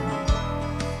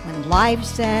when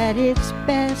life's at its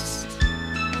best,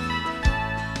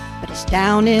 but it's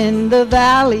down in the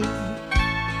valley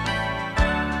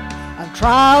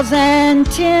trials and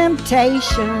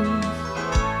temptations,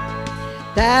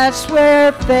 that's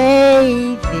where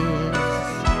faith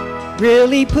is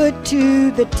really put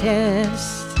to the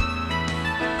test.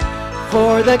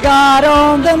 For the God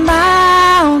on the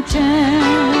mountain,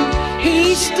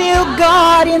 he's still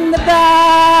God in the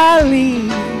valley.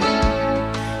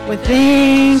 When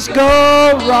things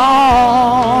go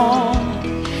wrong,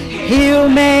 he'll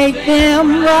make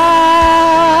them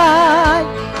right.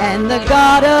 And the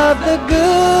God of the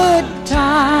good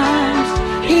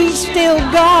times, he's still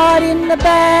God in the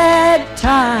bad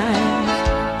times.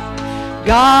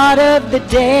 God of the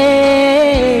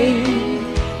day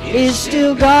is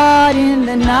still God in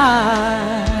the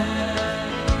night.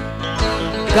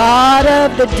 God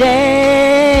of the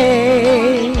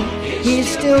day, he's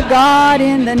still God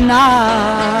in the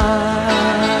night.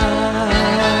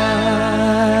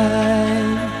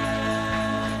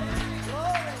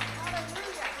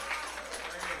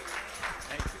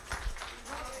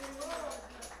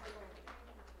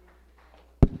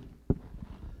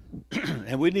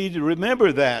 And we need to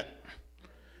remember that.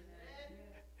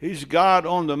 He's God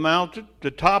on the mountain, the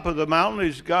top of the mountain.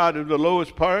 He's God in the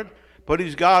lowest part, but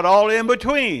he's God all in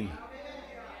between.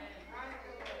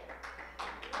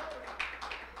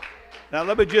 Now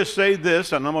let me just say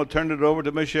this, and I'm going to turn it over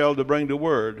to Michele to bring the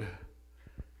word.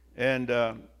 And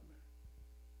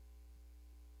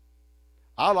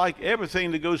I like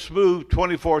everything to go smooth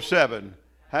 24/7.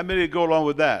 How many go along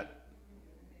with that?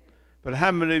 But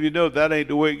how many of you know that ain't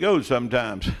the way it goes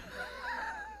sometimes?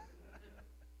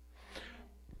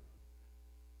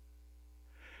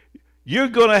 You're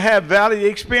going to have valley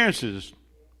experiences,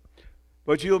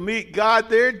 but you'll meet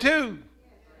God there too.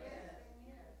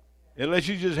 Unless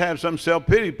you just have some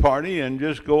self-pity party and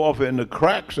just go off in the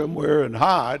crack somewhere and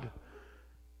hide.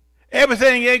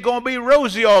 Everything ain't going to be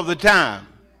rosy all the time.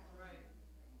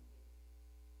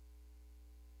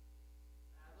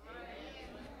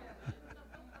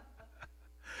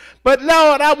 But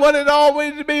Lord, I want it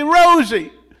always to be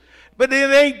rosy. But it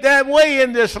ain't that way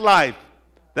in this life.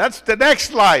 That's the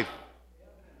next life.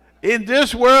 In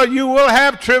this world you will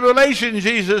have tribulation,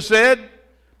 Jesus said.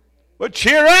 But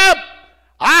cheer up.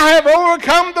 I have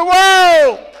overcome the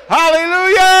world.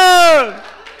 Hallelujah.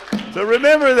 So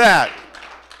remember that.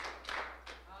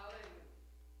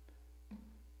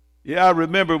 Yeah, I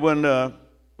remember when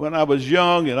I was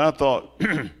young and I thought,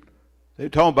 they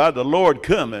talking about the Lord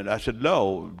coming. I said,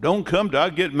 no, don't come till I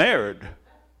get married.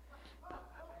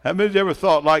 How many of you ever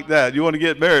thought like that? You want to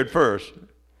get married first?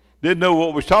 Didn't know what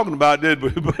we was talking about, did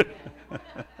we?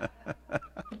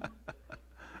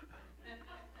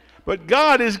 But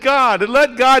God is God, and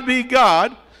let God be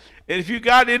God. And if you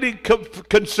got any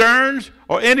concerns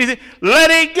or anything, let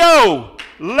it go.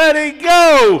 Let it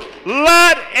go.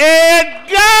 Let it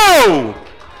go.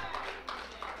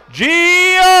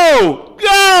 G-O,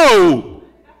 go.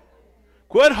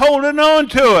 Quit holding on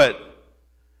to it.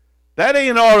 That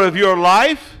ain't all of your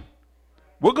life.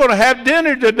 We're going to have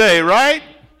dinner today, right?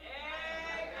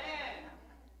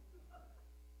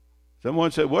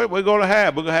 Someone said, what are we going to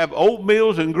have? We're going to have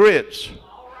oatmeal and grits.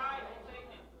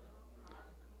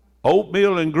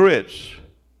 Oatmeal and grits.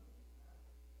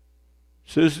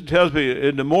 Sister tells me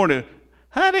in the morning,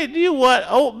 honey, do you want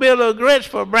oatmeal or grits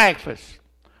for breakfast?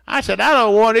 I said, I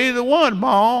don't want either one,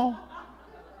 Mom.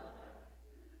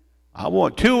 I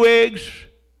want 2 eggs,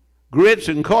 grits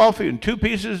and coffee, and 2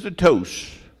 pieces of toast.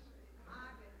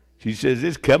 She says,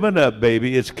 it's coming up,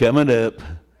 baby. It's coming up.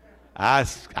 I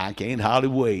can't hardly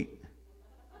wait.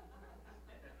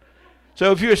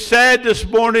 So if you're sad this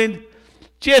morning,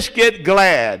 just get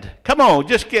glad. Come on,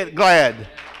 just get glad.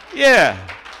 Yeah,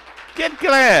 get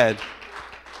glad.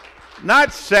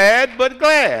 Not sad, but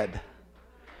glad.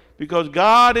 Because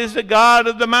God is the God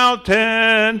of the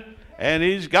mountain, and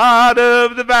He's God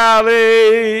of the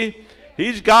valley.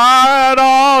 He's God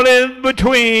all in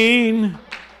between.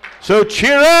 So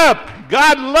cheer up.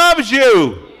 God loves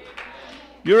you.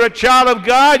 You're a child of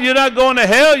God. You're not going to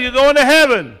hell. You're going to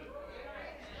heaven.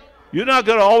 You're not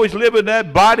going to always live in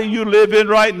that body you live in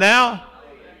right now.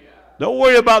 Don't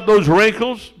worry about those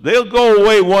wrinkles. They'll go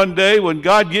away one day when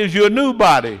God gives you a new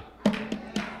body.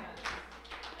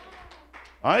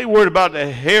 I ain't worried about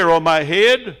the hair on my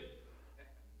head.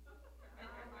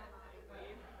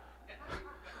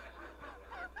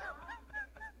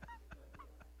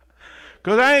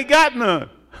 Because I ain't got none.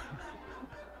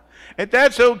 And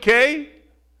that's okay.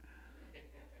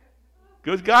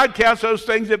 Because God counts those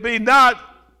things that be not.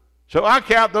 So I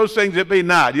count those things that be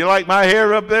not. You like my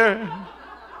hair up there?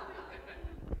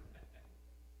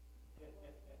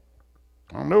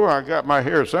 I know I got my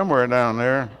hair somewhere down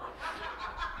there.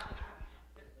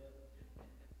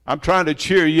 I'm trying to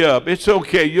cheer you up. It's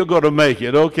okay. You're going to make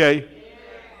it, okay?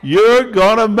 You're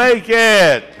going to make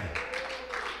it.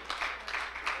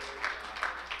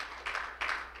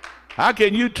 How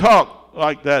can you talk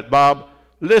like that, Bob?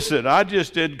 Listen, I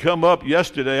just didn't come up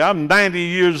yesterday. I'm 90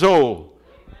 years old.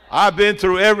 I've been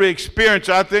through every experience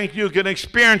I think you can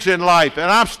experience in life,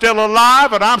 and I'm still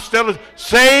alive, and I'm still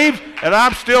saved, and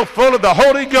I'm still full of the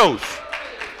Holy Ghost.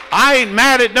 I ain't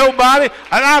mad at nobody,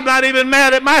 and I'm not even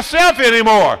mad at myself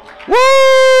anymore.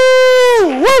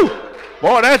 Woo! Woo!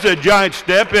 Boy, that's a giant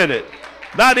step, isn't it?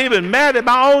 Not even mad at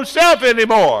my own self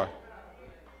anymore.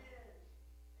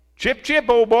 Chip, chip,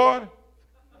 old boy.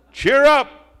 Cheer up.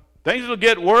 Things will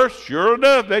get worse. Sure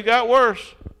enough, they got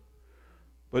worse.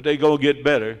 But they're going to get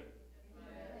better.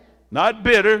 Not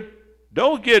bitter.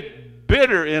 Don't get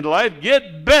bitter in life.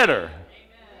 Get better.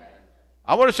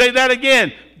 I want to say that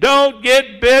again. Don't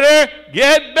get bitter.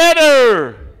 Get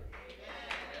better.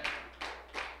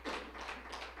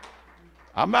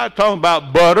 I'm not talking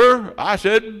about butter. I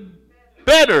said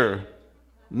better.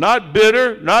 Not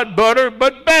bitter, not butter,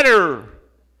 but better.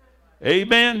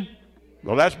 Amen.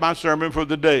 Well, that's my sermon for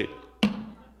the day.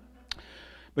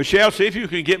 Michele, see if you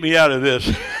can get me out of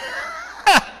this.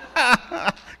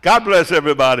 God bless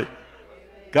everybody.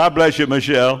 God bless you,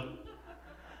 Michele.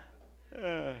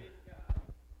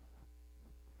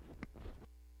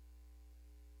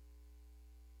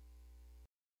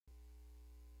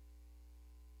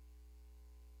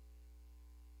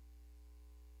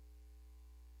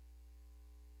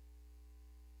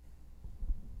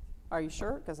 Are you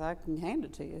sure? Because I can hand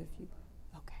it to you if you.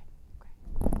 Okay.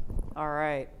 All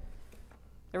right.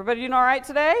 Everybody doing all right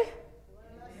today?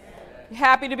 You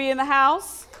happy to be in the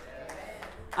house?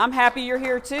 I'm happy you're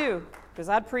here too, because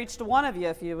I'd preach to one of you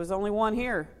if there was only one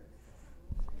here.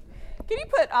 Can you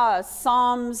put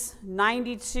Psalms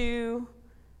 92,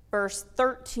 verse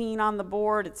 13 on the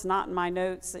board? It's not in my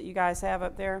notes that you guys have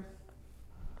up there.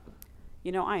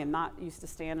 You know, I am not used to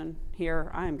standing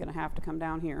here. I am going to have to come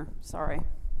down here. Sorry.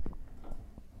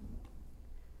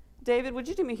 David, would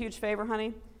you do me a huge favor,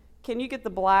 honey? Can you get the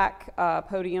black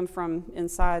podium from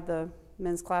inside the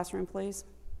men's classroom, please?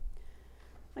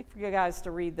 I'd like for you guys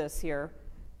to read this here.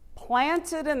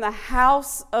 Planted in the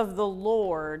house of the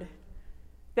Lord,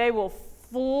 they will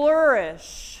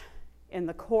flourish in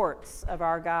the courts of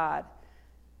our God.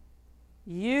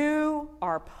 You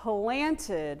are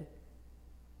planted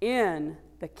in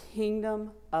the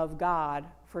kingdom of God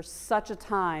for such a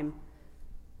time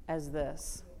as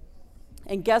this.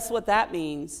 And guess what that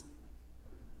means?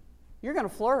 You're going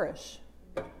to flourish,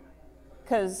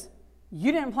 because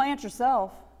you didn't plant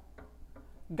yourself.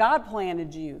 God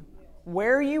planted you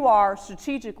where you are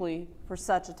strategically for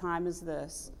such a time as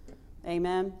this.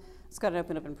 Amen. Let's go ahead and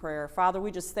open up in prayer. Father,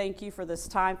 we just thank you for this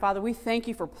time. Father, we thank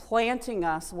you for planting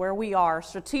us where we are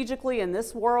strategically in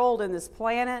this world, in this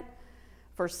planet,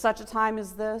 for such a time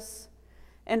as this.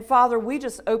 And Father, we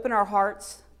just open our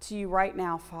hearts to you right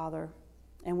now, Father,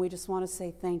 and we just want to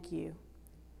say thank you.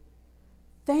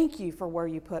 Thank you for where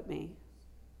you put me.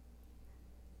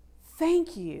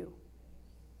 Thank you.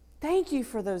 Thank you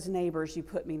for those neighbors you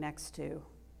put me next to.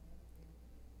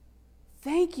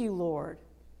 Thank you, Lord.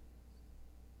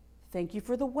 Thank you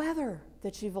for the weather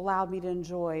that you've allowed me to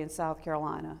enjoy in South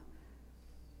Carolina.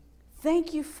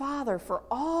 Thank you, Father, for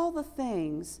all the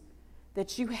things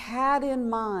that you had in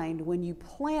mind when you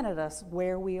planted us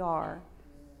where we are.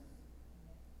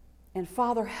 And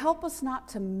Father, help us not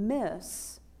to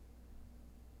miss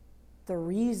the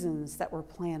reasons that we're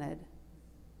planted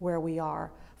where we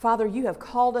are. Father, you have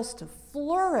called us to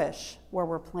flourish where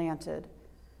we're planted.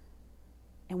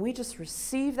 And we just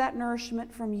receive that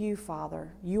nourishment from you,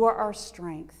 Father. You are our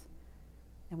strength.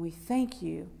 And we thank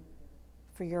you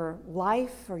for your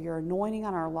life, for your anointing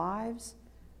on our lives,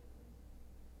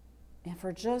 and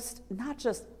for just, not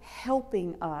just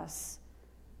helping us,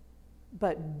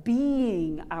 but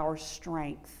being our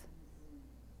strength,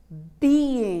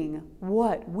 being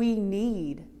what we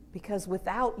need, because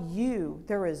without you,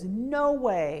 there is no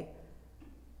way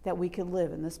that we could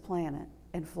live in this planet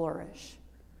and flourish.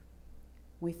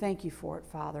 We thank you for it,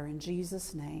 Father, in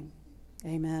Jesus' name.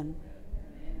 Amen.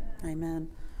 Amen.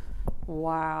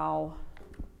 Wow.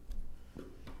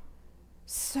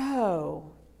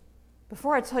 So,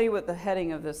 before I tell you what the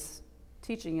heading of this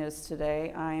teaching is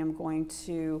today, I am going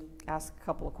to ask a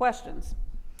couple of questions.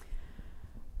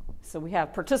 So we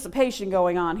have participation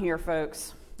going on here,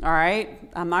 folks. All right?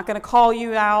 I'm not going to call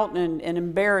you out and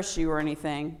embarrass you or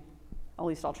anything. At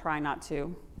least I'll try not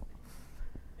to.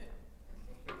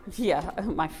 Yeah,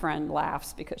 my friend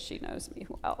laughs because she knows me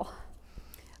well.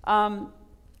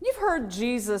 You've heard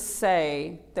Jesus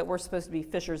say that we're supposed to be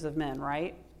fishers of men,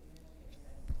 right?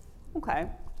 Okay.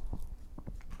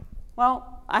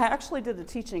 Well, I actually did a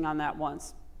teaching on that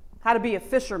once, how to be a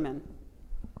fisherman.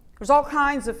 There's all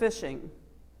kinds of fishing.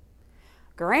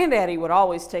 Granddaddy would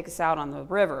always take us out on the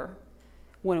river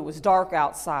when it was dark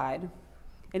outside,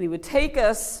 and he would take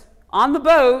us on the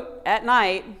boat at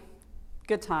night,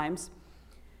 good times,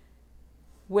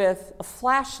 with a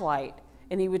flashlight,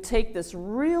 and he would take this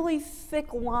really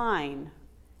thick line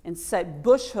and set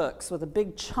bush hooks with a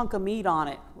big chunk of meat on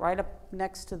it right up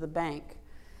next to the bank.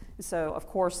 And so, of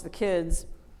course, the kids,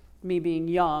 me being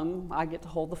young, I get to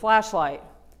hold the flashlight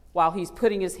while he's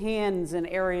putting his hands in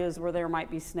areas where there might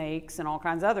be snakes and all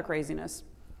kinds of other craziness.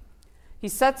 He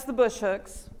sets the bush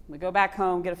hooks, we go back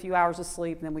home, get a few hours of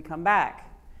sleep, and then we come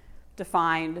back to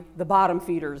find the bottom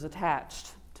feeders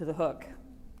attached to the hook.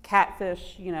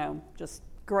 Catfish, you know, just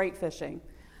great fishing.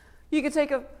 You could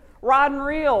take a rod and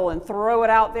reel and throw it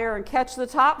out there and catch the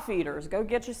top feeders. Go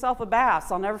get yourself a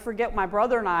bass. I'll never forget my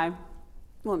brother and I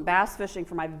went bass fishing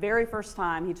for my very first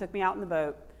time. He took me out in the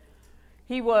boat.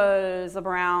 He was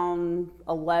around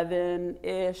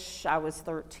 11-ish. I was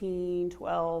 13,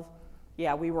 12.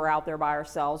 Yeah, we were out there by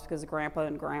ourselves because Grandpa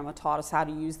and Grandma taught us how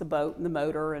to use the boat and the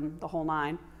motor and the whole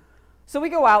nine. So we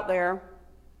go out there,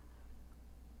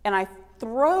 and I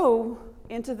throw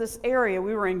into this area.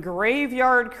 We were in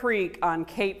Graveyard Creek on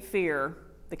Cape Fear,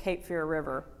 the Cape Fear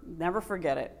River. Never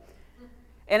forget it.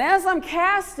 And as I'm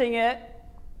casting it,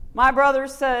 my brother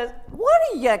says, "What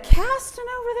are you casting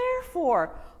over there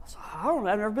for?" I said, "I don't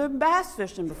know. I've never been bass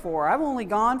fishing before. I've only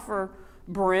gone for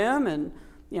brim and,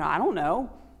 I don't know."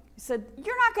 He said,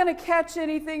 "You're not going to catch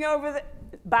anything over there."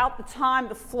 About the time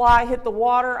the fly hit the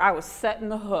water, I was setting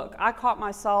the hook. I caught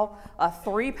myself a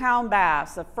 3-pound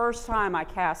bass the first time I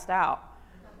cast out.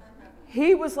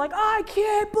 He was like, I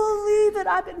can't believe it.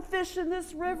 I've been fishing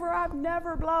this river. I've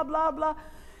never blah, blah, blah.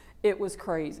 It was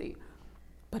crazy,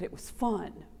 but it was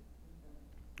fun.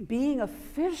 Being a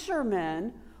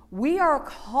fisherman, we are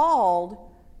called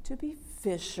to be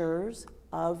fishers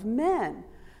of men.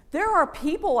 There are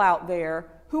people out there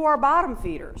who are bottom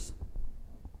feeders.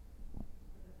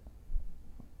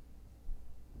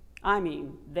 I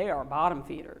mean, they are bottom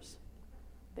feeders.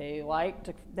 They like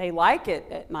it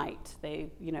at night.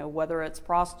 Whether it's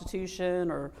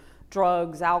prostitution or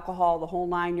drugs, alcohol, the whole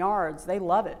 9 yards, they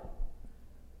love it.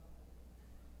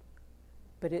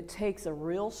 But it takes a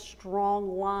real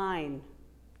strong line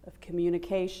of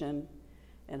communication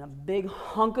and a big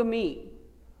hunk of meat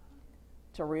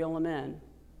to reel them in.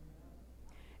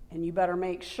 And you better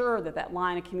make sure that that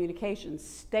line of communication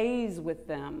stays with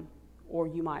them, or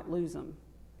you might lose them.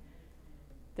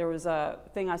 There was a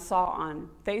thing I saw on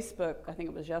Facebook, I think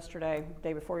it was yesterday,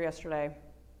 day before yesterday.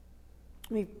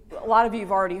 A lot of you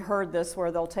have already heard this,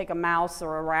 where they'll take a mouse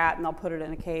or a rat and they'll put it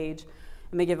in a cage,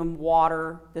 and they give them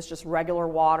water that's just regular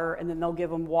water, and then they'll give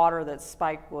them water that's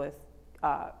spiked with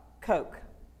Coke,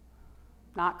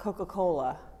 not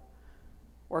Coca-Cola.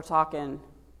 We're talking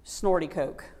Snorty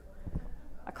Coke.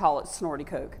 I call it Snorty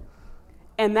Coke.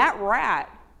 And that rat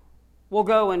will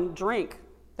go and drink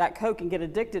that Coke and get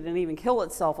addicted and even kill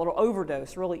itself. It'll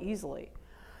overdose really easily.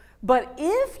 But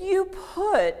if you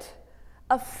put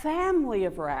a family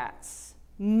of rats,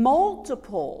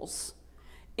 multiples,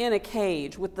 in a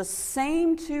cage with the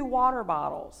same 2 water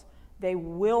bottles, they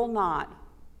will not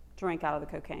drink out of the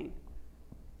cocaine.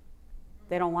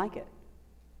 They don't like it.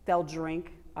 They'll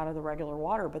drink out of the regular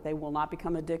water, but they will not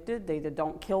become addicted. They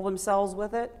don't kill themselves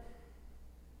with it.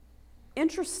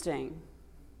 Interesting.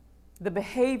 The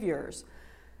behaviors.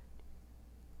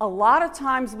 A lot of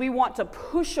times we want to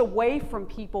push away from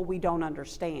people we don't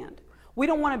understand. We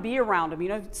don't want to be around them.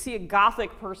 If you see a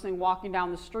gothic person walking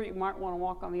down the street, you might want to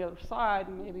walk on the other side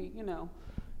and maybe,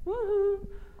 woohoo,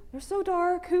 they're so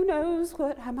dark, who knows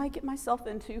what I might get myself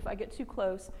into if I get too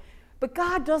close. But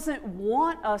God doesn't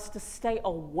want us to stay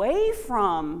away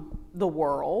from the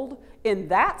world in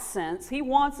that sense. He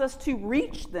wants us to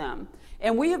reach them.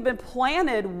 And we have been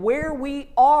planted where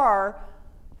we are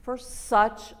for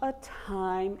such a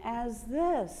time as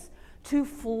this, to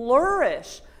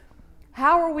flourish.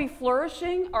 How are we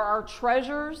flourishing? Are our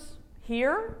treasures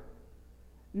here?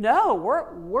 No,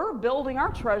 we're building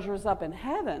our treasures up in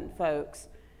heaven, folks.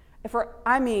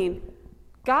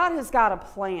 God has got a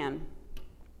plan.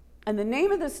 And the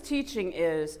name of this teaching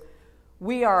is,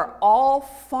 we are all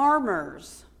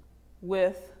farmers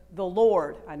with the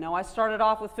Lord. I know I started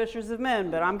off with fishers of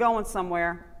men, but I'm going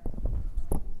somewhere.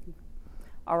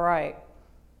 All right.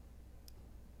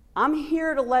 I'm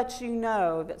here to let you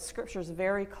know that Scripture is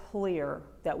very clear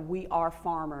that we are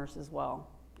farmers as well,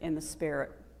 in the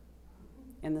Spirit.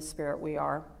 In the Spirit we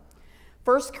are.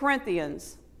 1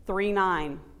 Corinthians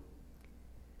 3:9.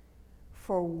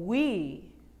 For we,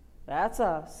 that's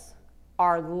us,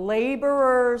 are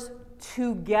laborers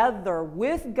together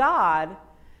with God.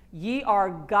 Ye are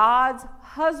God's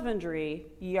husbandry,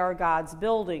 ye are God's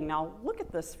building. Now look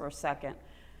at this for a second.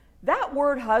 That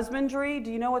word husbandry,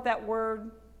 do you know what that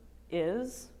word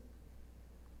is?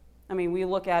 We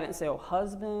look at it and say, oh,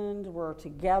 husband, we're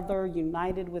together,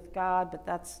 united with God, but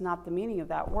that's not the meaning of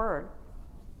that word.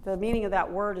 The meaning of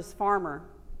that word is farmer.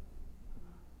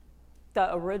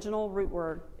 The original root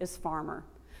word is farmer.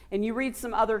 And you read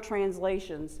some other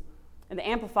translations. In the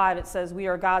Amplified, it says, we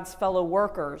are God's fellow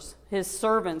workers, his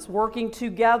servants, working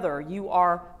together. You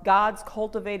are God's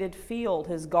cultivated field,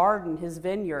 his garden, his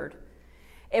vineyard.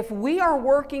 If we are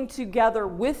working together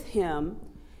with him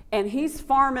and he's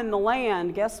farming the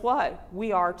land, guess what?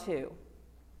 We are too.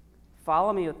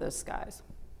 Follow me with this, guys.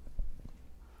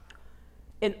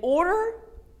 In order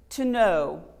to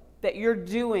know that you're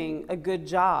doing a good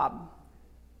job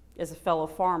as a fellow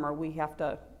farmer, we have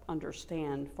to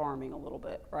understand farming a little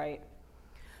bit, right?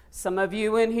 Some of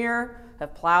you in here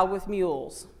have plowed with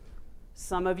mules.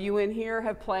 Some of you in here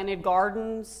have planted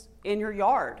gardens in your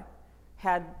yard,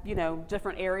 had,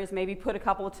 different areas, maybe put a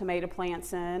couple of tomato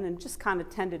plants in and just kind of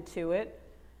tended to it.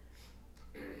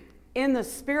 In the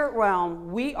spirit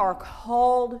realm, we are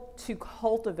called to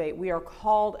cultivate. We are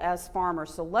called as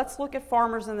farmers. So let's look at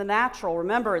farmers in the natural.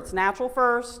 Remember, it's natural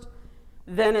first,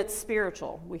 then it's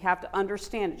spiritual. We have to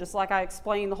understand it, just like I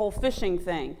explained the whole fishing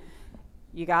thing.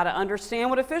 You got to understand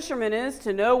what a fisherman is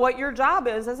to know what your job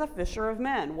is as a fisher of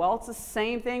men. Well, it's the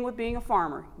same thing with being a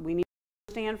farmer. We need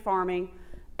to understand farming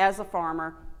as a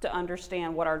farmer to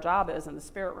understand what our job is in the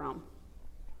spirit realm.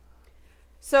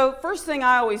 So first thing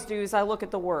I always do is I look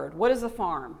at the word. What is a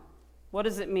farm? What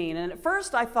does it mean? And at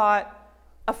first I thought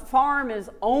a farm is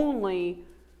only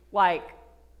like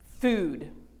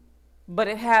food, but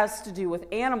it has to do with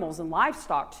animals and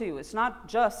livestock too. It's not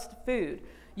just food.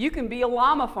 You can be a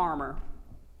llama farmer.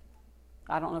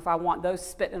 I don't know if I want those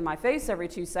spitting in my face every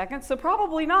 2 seconds, so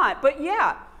probably not. But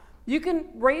yeah, you can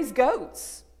raise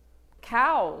goats,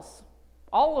 cows,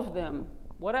 all of them,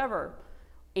 whatever,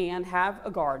 and have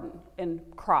a garden and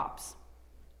crops.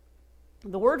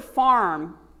 The word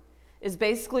farm is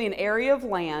basically an area of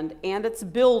land and its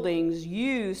buildings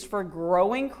used for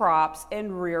growing crops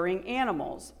and rearing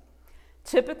animals,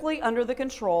 typically under the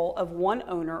control of one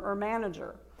owner or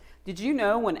manager. Did you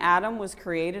know when Adam was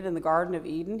created in the Garden of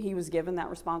Eden, he was given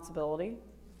that responsibility?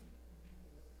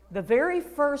 The very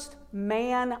first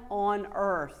man on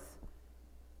earth,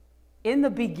 in the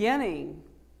beginning,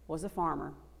 was a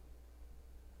farmer.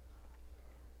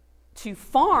 To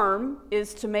farm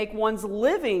is to make one's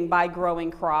living by growing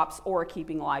crops or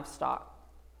keeping livestock.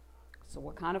 So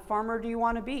what kind of farmer do you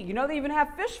want to be? You know, they even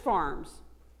have fish farms.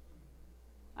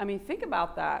 I mean, think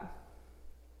about that.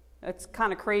 It's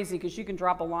kind of crazy because you can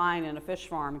drop a line in a fish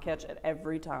farm and catch it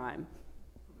every time.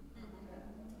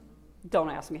 Don't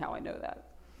ask me how I know that.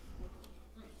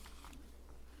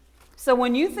 So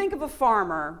when you think of a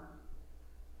farmer,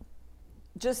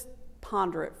 just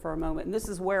ponder it for a moment. And this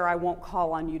is where I won't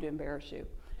call on you to embarrass you.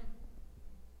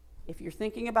 If you're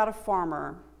thinking about a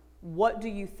farmer, what do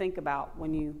you think about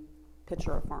when you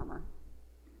picture a farmer?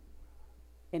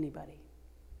 Anybody?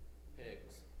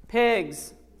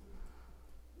 Pigs.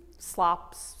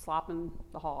 Slopping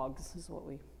the hogs is what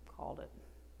we called it.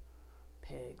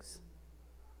 Pigs.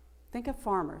 Think of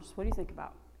farmers. What do you think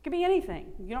about? It could be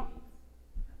anything. You don't.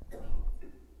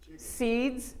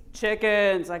 Seeds,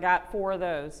 chickens. I got 4 of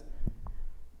those.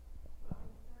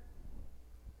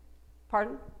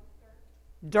 Pardon?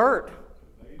 Dirt.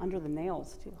 Under the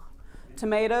nails too.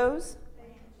 Tomatoes.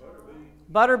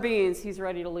 Butter beans. He's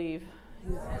ready to leave.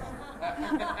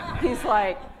 He's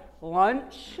like,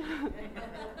 lunch.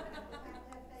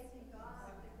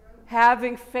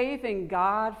 Having faith in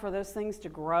God for those things to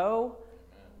grow.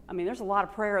 I mean, there's a lot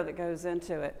of prayer that goes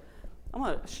into it. I'm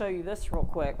going to show you this real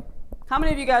quick. How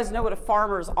many of you guys know what a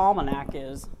farmer's almanac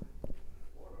is?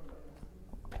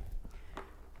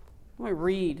 Let me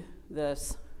read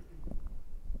this.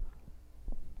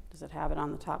 Does it have it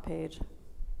on the top page?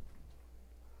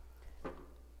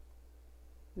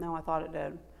 No, I thought it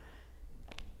did.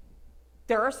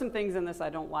 There are some things in this I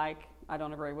don't like, I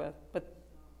don't agree with, but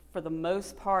for the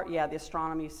most part, yeah, the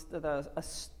astronomy,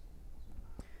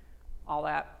 all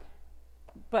that.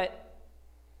 But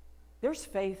there's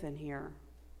faith in here.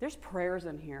 There's prayers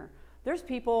in here. There's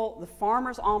people, the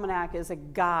Farmer's Almanac is a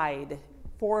guide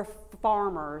for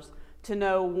farmers to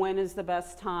know when is the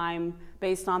best time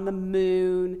based on the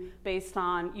moon, based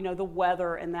on, you know, the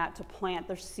weather and that, to plant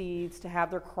their seeds, to have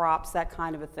their crops, that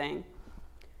kind of a thing.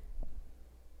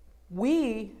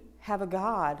 We have a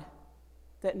God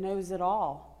that knows it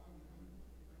all.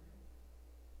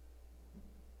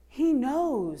 He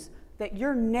knows that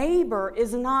your neighbor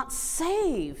is not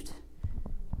saved.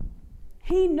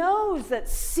 He knows that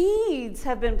seeds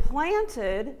have been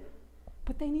planted,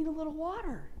 but they need a little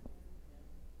water.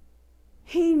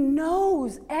 He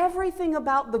knows everything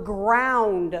about the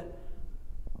ground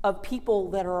of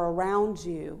people that are around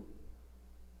you.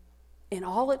 And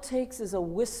all it takes is a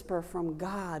whisper from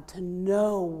God to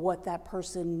know what that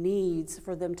person needs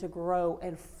for them to grow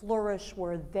and flourish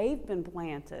where they've been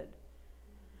planted.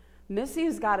 Missy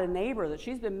has got a neighbor that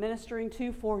she's been ministering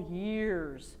to for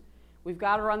years. We've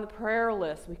got her on the prayer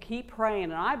list. We keep praying,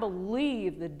 and I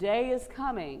believe the day is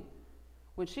coming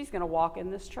when she's going to walk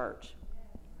in this church.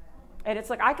 And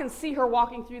it's like I can see her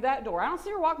walking through that door. I don't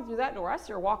see her walking through that door. I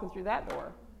see her walking through that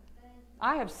door.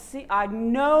 I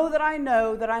know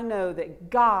that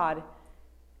God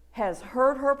has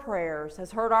heard her prayers,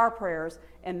 has heard our prayers,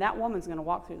 and that woman's going to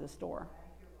walk through this door.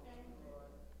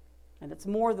 And it's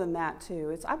more than that,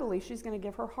 too. I believe she's going to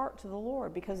give her heart to the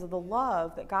Lord because of the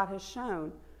love that God has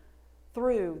shown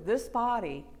through this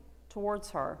body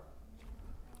towards her.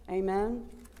 Amen?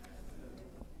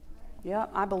 Yeah,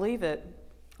 I believe it.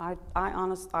 I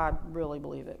really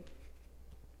believe it.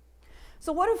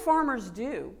 So what do farmers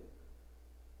do?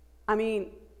 I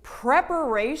mean,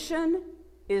 preparation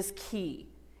is key.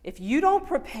 If you don't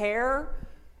prepare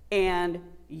and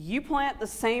you plant the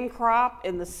same crop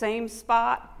in the same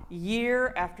spot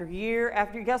year after year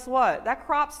after year, guess what? That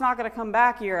crop's not going to come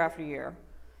back year after year.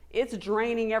 It's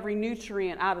draining every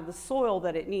nutrient out of the soil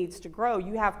that it needs to grow.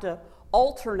 You have to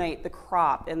alternate the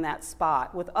crop in that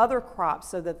spot with other crops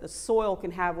so that the soil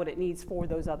can have what it needs for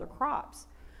those other crops.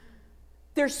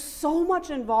 There's so much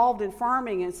involved in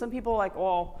farming, and some people are like,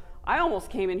 well, I almost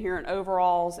came in here in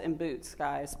overalls and boots,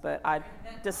 guys, but I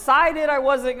decided I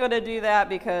wasn't going to do that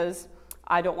because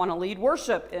I don't want to lead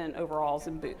worship in overalls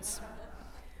and boots.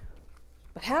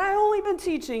 But had I only been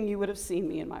teaching, you would have seen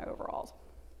me in my overalls.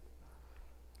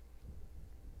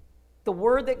 The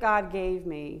word that God gave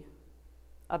me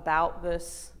about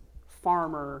this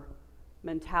farmer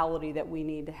mentality that we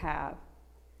need to have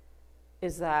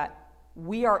is that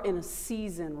we are in a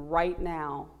season right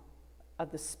now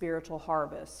of the spiritual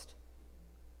harvest.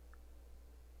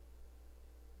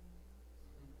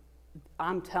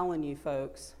 I'm telling you,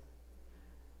 folks,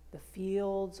 the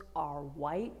fields are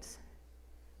white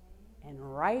and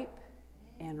ripe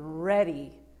and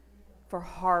ready for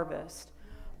harvest,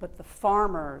 but the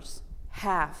farmers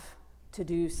have to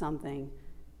do something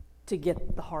to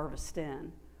get the harvest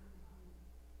in.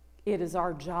 It is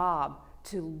our job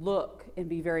to look and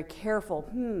be very careful.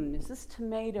 Is this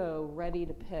tomato ready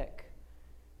to pick?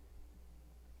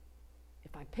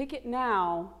 If I pick it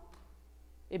now,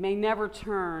 it may never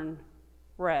turn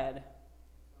red.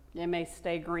 It may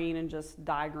stay green and just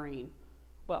die green.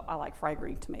 Well, I like fried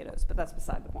green tomatoes, but that's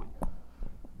beside the point.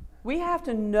 We have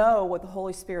to know what the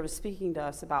Holy Spirit is speaking to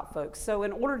us about, folks. So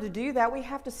in order to do that, we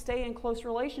have to stay in close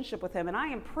relationship with Him. And I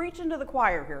am preaching to the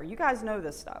choir here. You guys know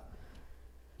this stuff.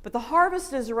 But the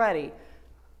harvest is ready.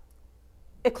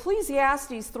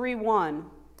 Ecclesiastes 3:1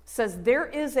 says, there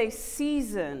is a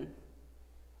season,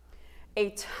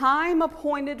 a time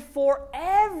appointed for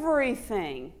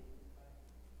everything,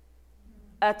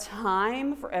 a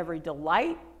time for every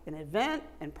delight, an event,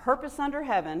 and purpose under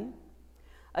heaven,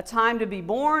 a time to be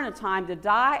born, a time to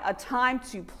die, a time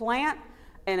to plant,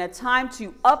 and a time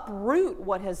to uproot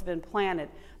what has been planted.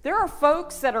 There are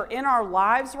folks that are in our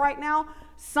lives right now,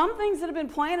 some things that have been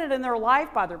planted in their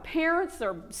life by their parents,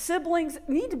 their siblings,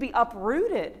 need to be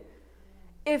uprooted.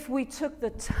 If we took the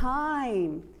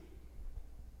time,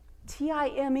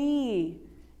 T-I-M-E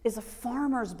is a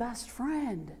farmer's best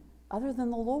friend, other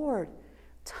than the Lord.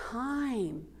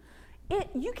 Time.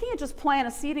 You can't just plant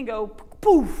a seed and go,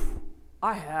 poof,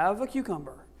 I have a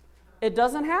cucumber. It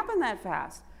doesn't happen that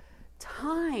fast.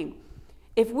 Time.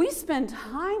 If we spend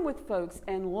time with folks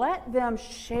and let them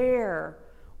share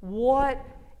what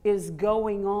is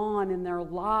going on in their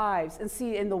lives, and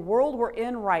see, in the world we're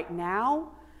in right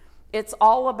now, it's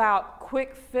all about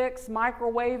quick fix,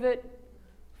 microwave it,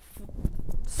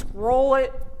 scroll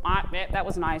it. That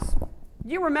was nice.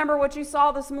 You remember what you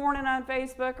saw this morning on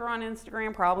Facebook or on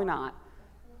Instagram? Probably not.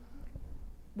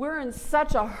 We're in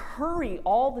such a hurry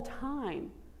all the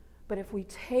time. But if we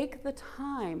take the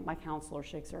time, my counselor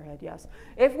shakes her head, yes.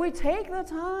 If we take the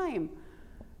time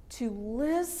to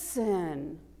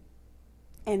listen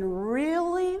and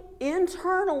really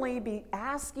internally be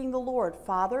asking the Lord,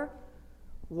 Father,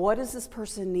 what does this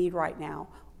person need right now?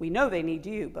 We know they need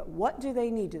you, but what do they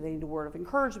need? Do they need a word of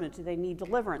encouragement? Do they need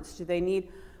deliverance?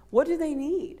 What do they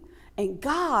need? And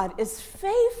God is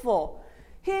faithful.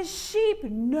 His sheep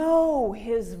know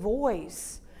His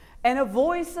voice, and a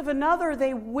voice of another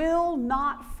they will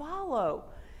not follow.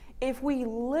 If we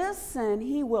listen,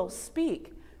 He will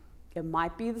speak. It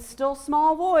might be the still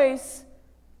small voice,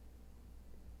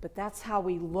 but that's how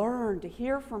we learn to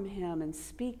hear from Him and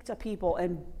speak to people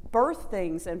and birth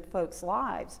things in folks'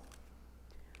 lives.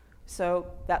 So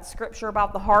that scripture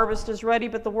about the harvest is ready,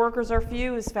 but the workers are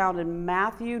few is found in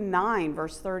Matthew 9,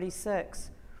 verse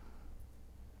 36.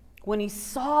 When He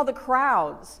saw the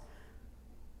crowds,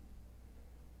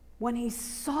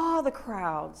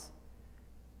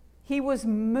 He was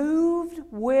moved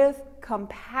with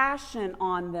compassion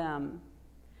on them.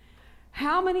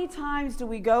 How many times do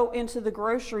we go into the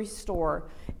grocery store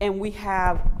and we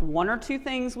have one or two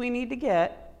things we need to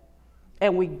get,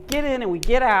 and we get in and we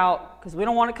get out because we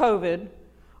don't want a COVID,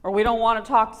 or we don't want to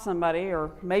talk to somebody,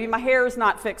 or maybe my hair is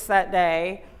not fixed that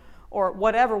day, or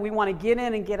whatever. We want to get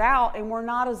in and get out, and we're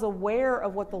not as aware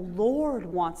of what the Lord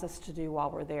wants us to do while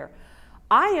we're there.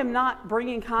 I am not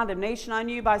bringing condemnation on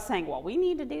you by saying, well, we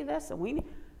need to do this, and we need.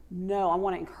 No, I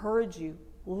want to encourage you.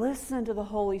 Listen to the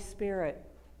Holy Spirit.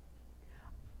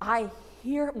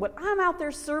 When I'm out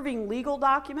there serving legal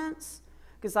documents,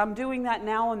 because I'm doing that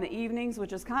now in the evenings,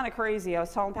 which is kind of crazy. I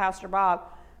was telling Pastor Bob,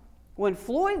 when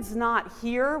Floyd's not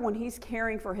here, when he's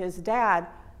caring for his dad,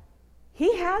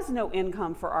 he has no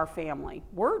income for our family.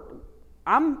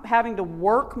 I'm having to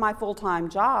work my full-time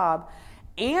job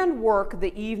and work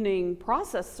the evening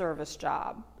process service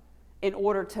job in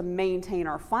order to maintain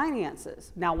our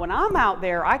finances. Now, when I'm out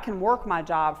there, I can work my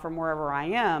job from wherever I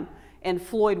am And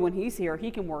Floyd, when he's here,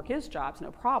 he can work his jobs,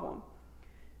 no problem.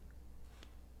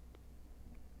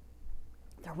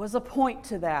 There was a point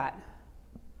to that.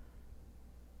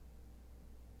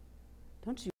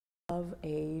 Don't you love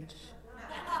age?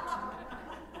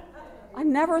 I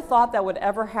never thought that would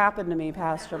ever happen to me,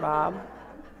 Pastor Bob.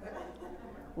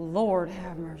 Lord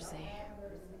have mercy.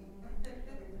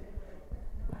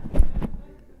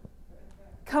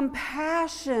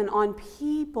 Compassion on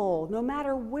people, no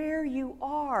matter where you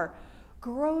are.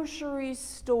 Grocery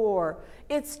store.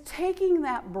 It's taking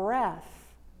that breath.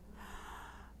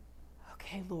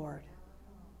 Okay, Lord,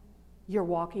 you're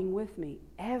walking with me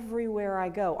everywhere I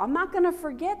go. I'm not going to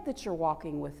forget that you're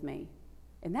walking with me.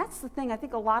 And that's the thing I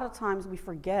think a lot of times we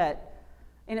forget.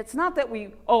 And it's not that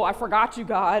I forgot you,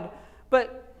 God,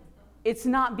 but it's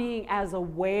not being as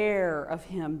aware of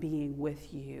him being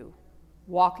with you,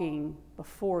 walking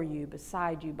before you,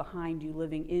 beside you, behind you,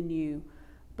 living in you,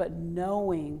 but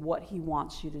knowing what he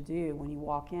wants you to do when you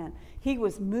walk in. He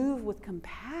was moved with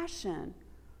compassion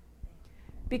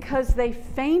because they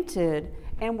fainted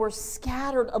and were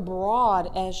scattered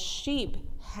abroad as sheep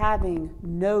having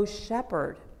no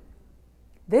shepherd.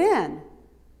 Then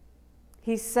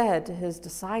he said to his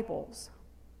disciples,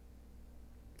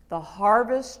 the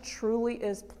harvest truly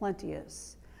is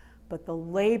plenteous, but the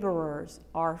laborers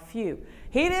are few.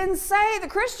 He didn't say the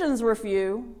Christians were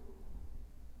few,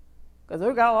 because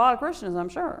we've got a lot of Christians, I'm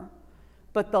sure.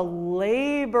 But the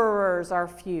laborers are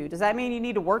few. Does that mean you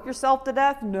need to work yourself to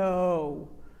death? No.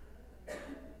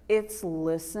 It's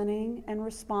listening and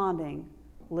responding,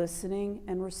 letting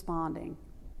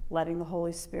the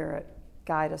Holy Spirit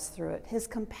guide us through it. His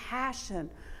compassion.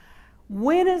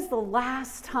 When is the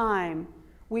last time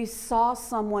we saw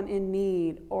someone in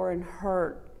need or in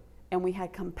hurt and we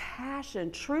had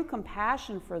compassion, true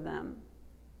compassion for them?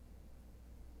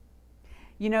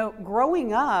 You know,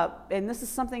 growing up, and this is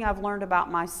something I've learned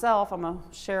about myself, I'm going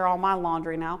to share all my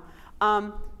laundry now,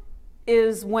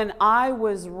 is when I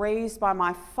was raised by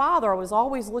my father, I was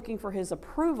always looking for his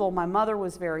approval. My mother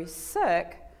was very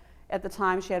sick at the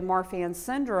time. She had Marfan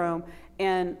syndrome,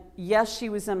 and yes, she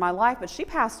was in my life, but she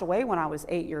passed away when I was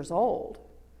 8 years old.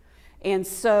 And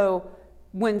so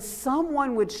when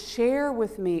someone would share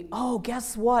with me, oh,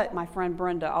 guess what, my friend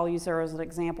Brenda, I'll use her as an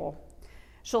example.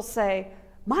 She'll say,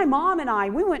 my mom and I,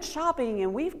 we went shopping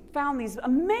and we found these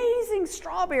amazing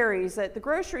strawberries at the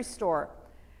grocery store.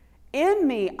 In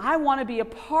me, I want to be a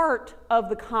part of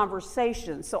the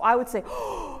conversation. So I would say,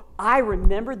 oh, I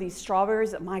remember these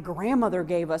strawberries that my grandmother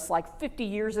gave us like 50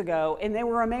 years ago, and they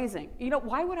were amazing. You know,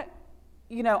 why would I,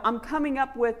 I'm coming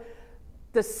up with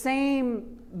the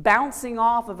same bouncing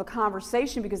off of a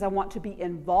conversation because I want to be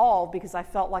involved, because I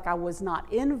felt like I was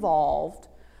not involved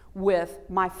with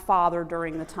my father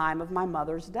during the time of my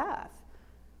mother's death.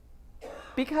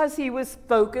 Because he was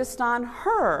focused on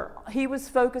her. He was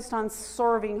focused on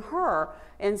serving her.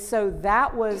 And so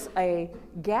that was a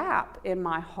gap in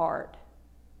my heart.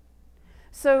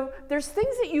 So there's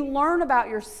things that you learn about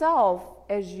yourself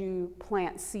as you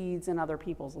plant seeds in other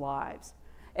people's lives,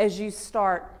 as you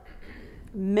start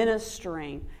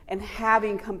ministering and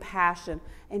having compassion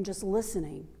and just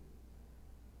listening.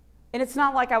 And it's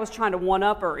not like I was trying to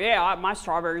one-up her, yeah, my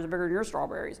strawberries are bigger than your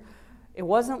strawberries. It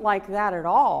wasn't like that at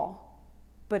all.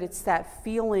 But it's that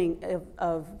feeling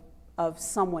of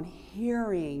someone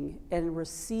hearing and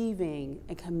receiving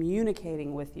and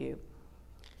communicating with you.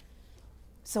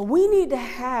 So we need to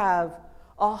have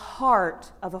a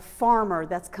heart of a farmer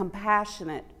that's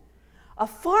compassionate. A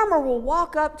farmer will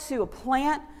walk up to a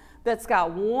plant that's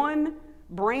got one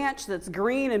branch that's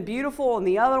green and beautiful and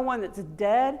the other one that's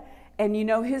dead, and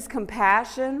his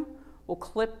compassion will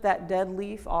clip that dead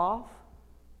leaf off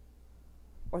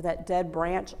or that dead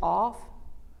branch off.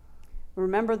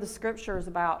 Remember, the scripture is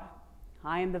about,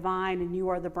 I am the vine and you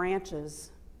are the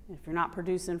branches. If you're not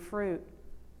producing fruit,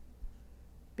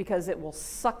 because it will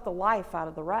suck the life out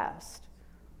of the rest.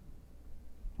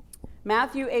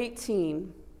 Matthew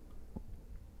 18,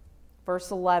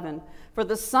 verse 11. For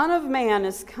the Son of Man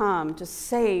is come to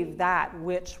save that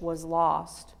which was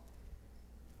lost.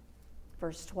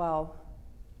 Verse 12.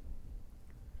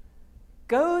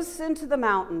 Goes into the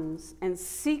mountains and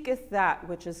seeketh that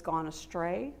which is gone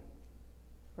astray.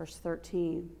 Verse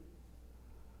 13.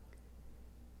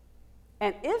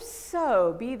 And if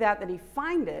so be that he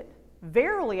find it,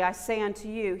 verily I say unto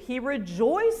you, he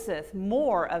rejoiceth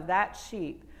more of that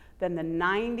sheep than the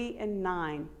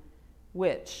 99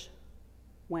 which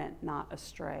went not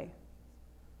astray.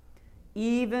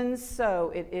 Even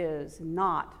so it is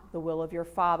not the will of your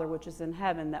Father which is in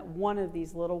heaven that one of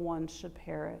these little ones should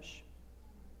perish.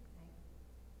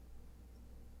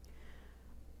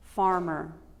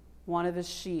 Farmer, one of his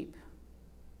sheep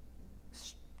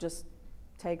just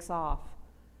takes off.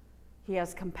 He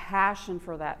has compassion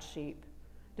for that sheep.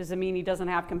 Does it mean he doesn't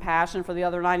have compassion for the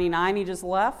other 99 he just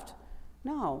left?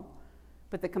 No.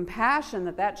 But the compassion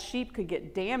that that sheep could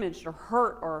get damaged or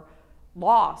hurt or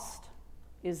lost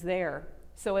is there.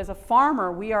 So as a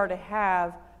farmer, we are to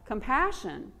have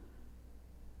compassion.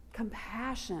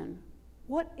 Compassion.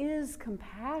 What is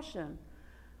compassion?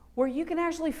 Where you can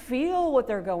actually feel what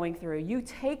they're going through. You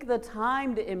take the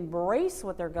time to embrace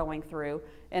what they're going through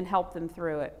and help them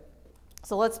through it.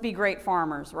 So let's be great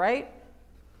farmers, right?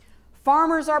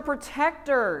 Farmers are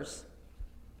protectors.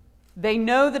 They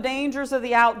know the dangers of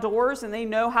the outdoors, and they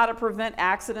know how to prevent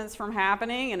accidents from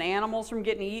happening and animals from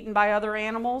getting eaten by other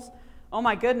animals. Oh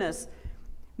my goodness.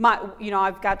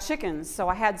 I've got chickens, so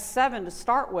I had 7 to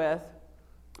start with.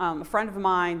 A friend of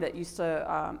mine that used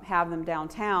to have them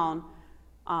downtown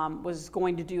was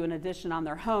going to do an addition on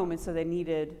their home, and so they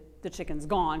needed the chickens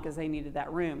gone because they needed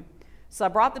that room. So I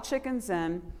brought the chickens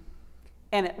in,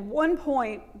 and at one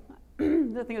point, I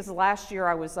think it was last year,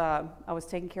 I was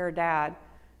taking care of Dad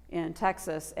in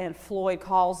Texas, and Floyd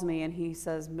calls me and he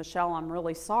says, "Michelle, I'm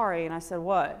really sorry." And I said,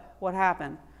 "What? What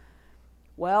happened?"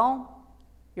 "Well,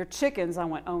 your chickens." I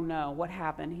went, "Oh no, what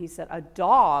happened?" He said, "A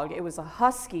dog, it was a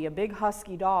husky, a big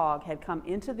husky dog, had come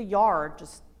into the yard,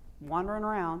 just wandering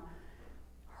around,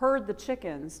 heard the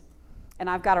chickens." And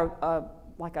I've got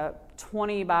a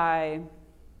 20 by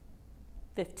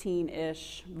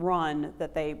 15-ish run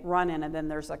that they run in, and then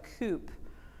there's a coop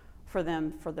for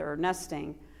them for their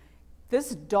nesting.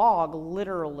 This dog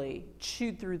literally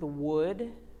chewed through the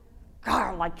wood,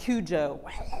 like Cujo,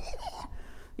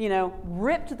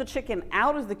 ripped the chicken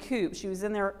out of the coop. She was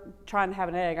in there trying to have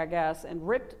an egg, I guess, and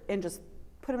ripped and just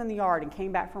put him in the yard and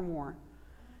came back for more.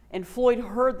 And Floyd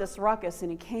heard this ruckus, and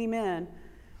he came in,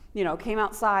 came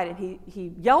outside, and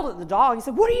he yelled at the dog. He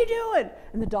said, "What are you doing?"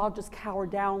 And the dog just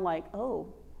cowered down like, "Oh,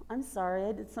 I'm sorry,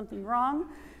 I did something wrong."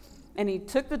 And he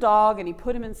took the dog and he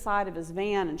put him inside of his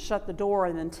van and shut the door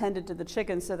and then tended to the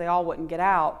chickens so they all wouldn't get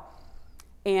out.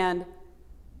 And,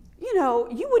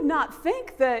 you would not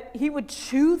think that he would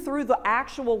chew through the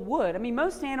actual wood. I mean,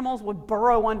 most animals would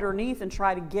burrow underneath and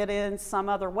try to get in some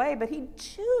other way, but he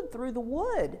chewed through the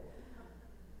wood.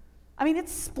 I mean,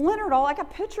 it's splintered all. I got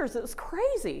pictures. It was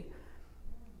crazy.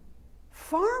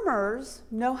 Farmers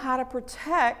know how to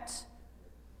protect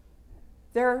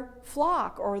their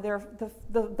flock or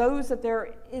those that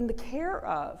they're in the care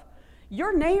of.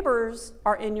 Your neighbors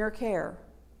are in your care.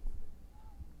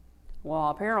 Well,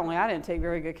 apparently I didn't take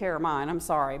very good care of mine. I'm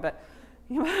sorry, but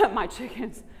my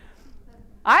chickens,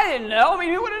 I didn't know. I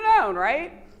mean, who would have known,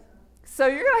 right? So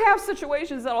you're going to have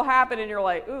situations that will happen and you're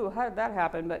like, "Ooh, how did that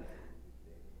happen?" But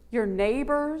your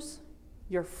neighbors,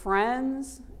 your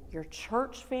friends, your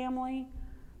church family,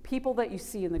 people that you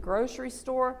see in the grocery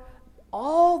store,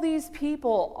 all these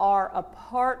people are a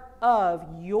part of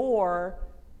your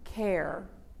care.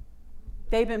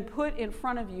 They've been put in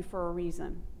front of you for a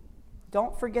reason.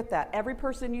 Don't forget that. Every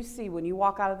person you see when you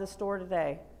walk out of the store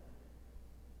today,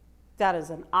 that is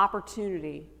an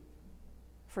opportunity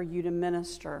for you to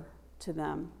minister to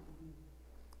them.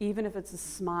 Even if it's a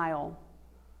smile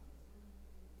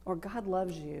or "God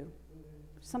loves you,"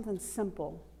 something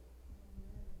simple.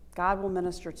 God will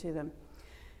minister to them.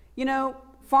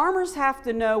 Farmers have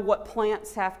to know what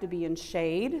plants have to be in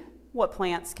shade, what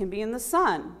plants can be in the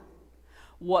sun,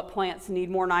 what plants need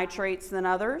more nitrates than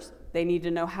others. They need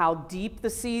to know how deep the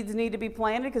seeds need to be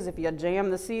planted, because if you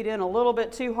jam the seed in a little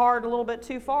bit too hard, a little bit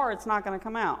too far, it's not going to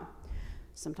come out.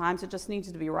 Sometimes it just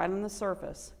needs to be right on the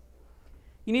surface.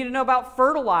 You need to know about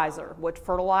fertilizer. What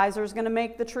fertilizer is going to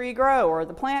make the tree grow or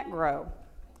the plant grow?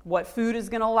 What food is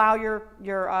going to allow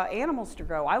your animals to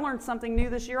grow? I learned something new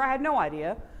this year. I had no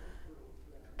idea.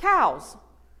 Cows.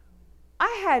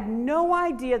 I had no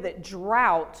idea that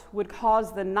drought would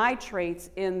cause the nitrates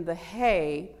in the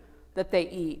hay that they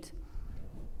eat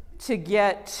to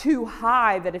get too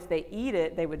high that if they eat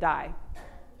it, they would die.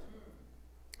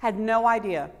 Had no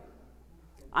idea.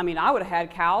 I mean, I would have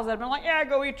had cows that had been like, "Yeah,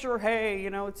 go eat your hay,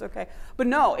 it's okay." But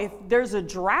no, if there's a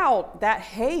drought, that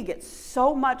hay gets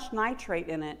so much nitrate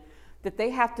in it that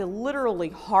they have to literally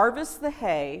harvest the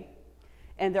hay.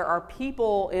 And there are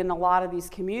people in a lot of these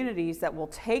communities that will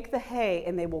take the hay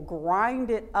and they will grind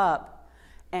it up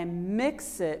and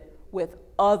mix it with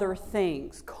other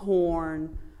things,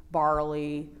 corn,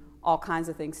 barley, all kinds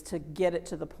of things, to get it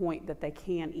to the point that they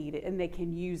can eat it and they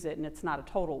can use it and it's not a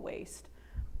total waste.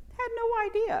 Had no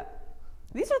idea.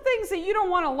 These are things that you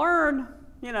don't want to learn,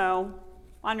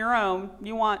 on your own.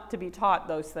 You want to be taught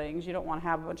those things. You don't want to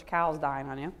have a bunch of cows dying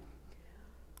on you.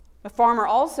 A farmer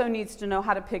also needs to know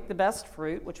how to pick the best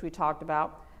fruit, which we talked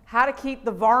about, how to keep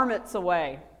the varmints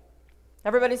away.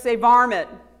 Everybody say varmint.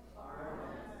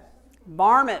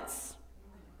 Varmints.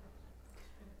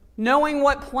 Knowing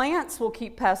what plants will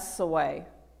keep pests away.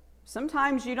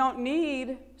 Sometimes you don't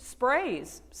need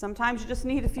sprays. Sometimes you just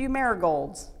need a few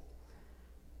marigolds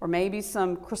or maybe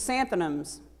some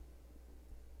chrysanthemums.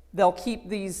 They'll keep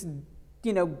these,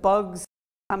 bugs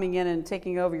coming in and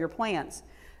taking over your plants.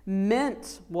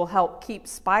 Mint will help keep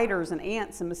spiders and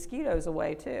ants and mosquitoes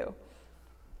away too.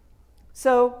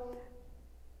 So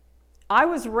I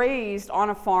was raised on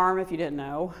a farm, if you didn't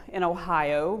know, in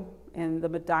Ohio, in the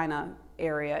Medina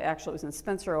area. Actually, it was in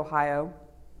Spencer, Ohio.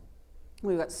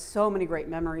 We've got so many great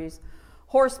memories.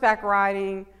 Horseback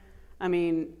riding,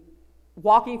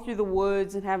 walking through the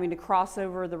woods and having to cross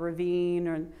over the ravine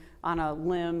or on a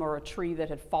limb or a tree that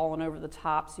had fallen over the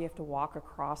top, so you have to walk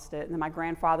across it. And then my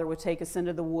grandfather would take us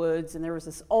into the woods, and there was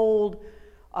this old,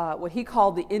 what he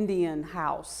called the Indian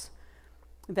house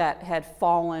that had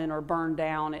fallen or burned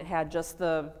down. It had just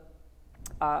the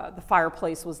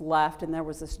fireplace was left, and there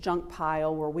was this junk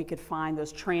pile where we could find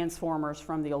those transformers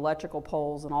from the electrical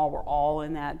poles, and were all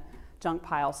in that junk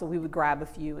pile. So we would grab a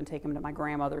few and take them to my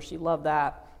grandmother. She loved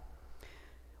that.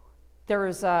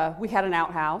 We had an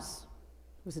outhouse.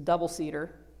 It was a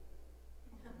double-seater,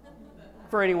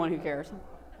 for anyone who cares.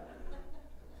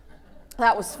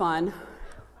 That was fun.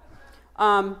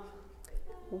 When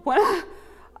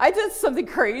I did something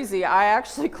crazy, I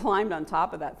actually climbed on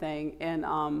top of that thing and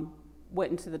went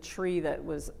into the tree that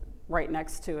was right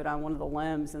next to it on one of the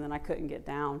limbs, and then I couldn't get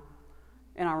down.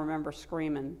 And I remember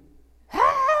screaming,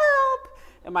 "Help!"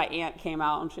 And my aunt came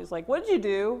out and she's like, "What did you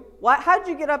do? How'd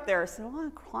you get up there?" I said, "Well, I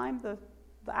climbed the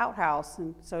outhouse."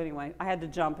 And so anyway, I had to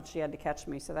jump and she had to catch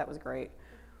me, so that was great.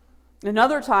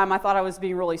 Another time I thought I was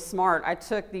being really smart. I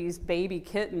took these baby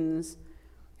kittens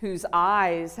whose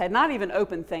eyes had not even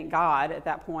opened, thank God, at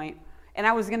that point, and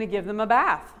I was going to give them a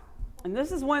bath. And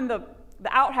this is when the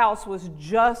outhouse was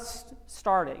just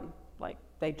starting, like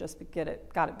they just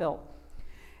got it built.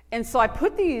 And so I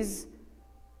put these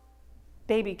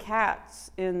baby cats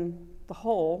in the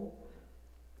hole,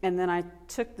 and then I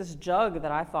took this jug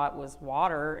that I thought was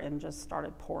water and just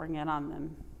started pouring it on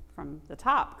them from the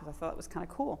top because I thought it was kind of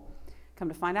cool. Come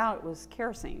to find out, it was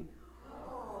kerosene.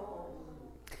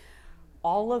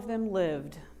 All of them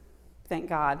lived, thank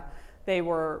God. They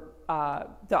were,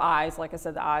 the eyes, like I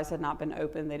said, the eyes had not been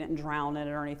opened. They didn't drown in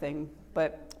it or anything,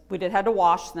 but we had to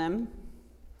wash them.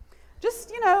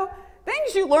 Just,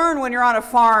 things you learn when you're on a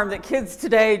farm that kids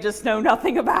today just know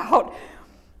nothing about.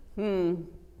 We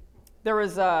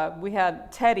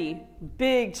had Teddy,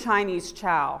 big Chinese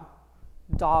chow.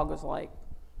 Dog was like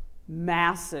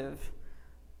massive.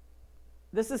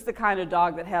 This is the kind of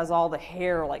dog that has all the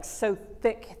hair, like so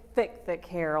thick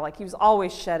hair. Like he was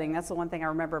always shedding. That's the one thing I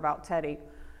remember about Teddy.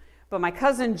 But my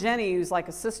cousin Jenny, who's like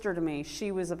a sister to me,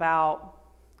 she was about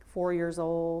 4 years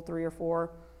old, 3 or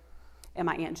 4. And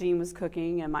my Aunt Jean was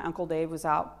cooking, and my Uncle Dave was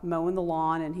out mowing the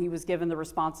lawn, and he was given the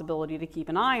responsibility to keep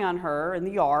an eye on her in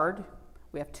the yard.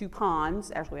 We have 2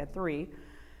 ponds, actually we had 3,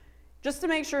 just to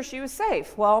make sure she was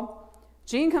safe. Well,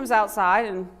 Jean comes outside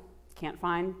and can't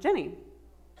find Jenny.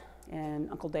 And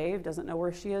Uncle Dave doesn't know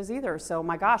where she is either. So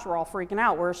my gosh, we're all freaking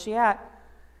out. Where is she at?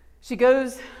 She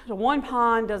goes to one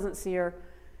pond, doesn't see her.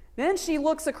 Then she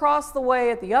looks across the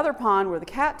way at the other pond where the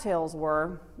cattails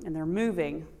were, and they're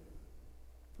moving.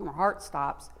 And her heart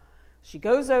stops. She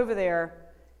goes over there,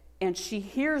 and she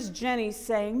hears Jenny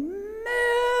saying,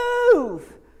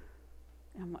 "Move!"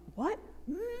 And I'm like, "What?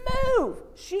 Move!"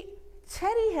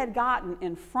 Teddy had gotten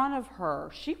in front of her.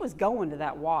 She was going to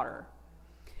that water.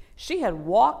 She had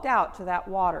walked out to that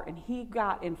water, and he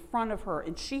got in front of her,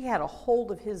 and she had a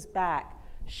hold of his back,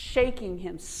 shaking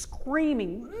him,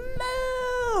 screaming,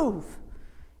 "Move!"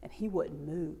 And he wouldn't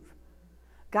move.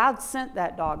 God sent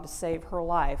that dog to save her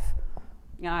life.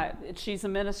 She's a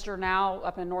minister now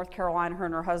up in North Carolina. Her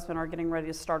and her husband are getting ready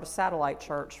to start a satellite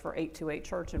church for 828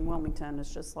 Church in Wilmington.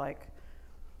 It's just like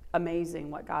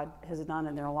amazing what God has done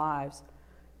in their lives.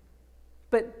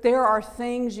 But there are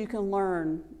things you can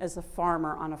learn as a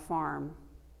farmer on a farm.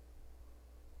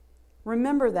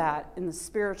 Remember that in the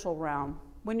spiritual realm.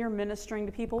 When you're ministering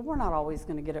to people, we're not always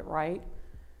going to get it right.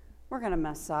 We're going to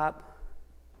mess up.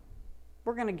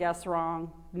 We're going to guess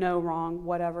wrong, know wrong,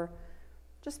 whatever.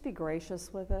 Just be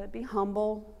gracious with it. Be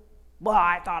humble. Well,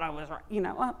 I thought I was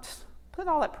right. Put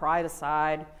all that pride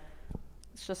aside.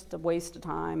 It's just a waste of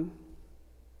time.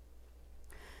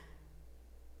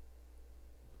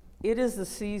 It is the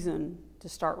season to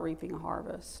start reaping a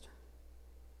harvest.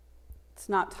 It's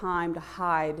not time to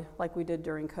hide like we did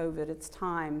during COVID. It's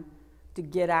time to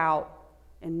get out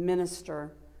and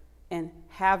minister and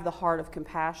have the heart of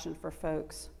compassion for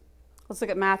folks. Let's look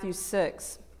at Matthew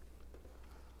 6.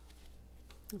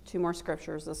 Two more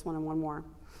scriptures, this one and one more.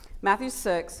 Matthew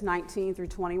 6, 19 through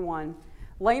 21.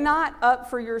 Lay not up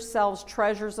for yourselves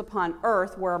treasures upon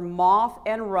earth, where moth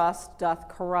and rust doth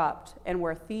corrupt, and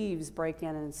where thieves break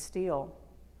in and steal.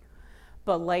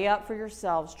 But lay up for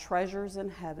yourselves treasures in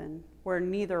heaven, where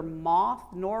neither moth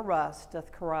nor rust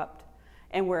doth corrupt,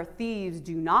 and where thieves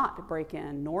do not break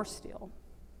in nor steal.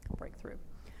 Break through.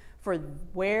 For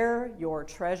where your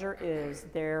treasure is,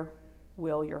 there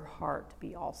will your heart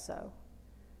be also.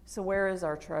 So where is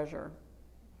our treasure?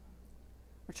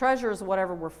 Our treasure is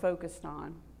whatever we're focused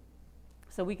on.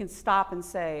 So we can stop and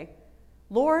say,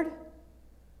 Lord,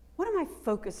 what am I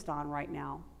focused on right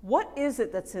now? What is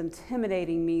it that's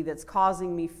intimidating me, that's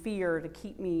causing me fear to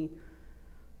keep me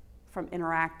from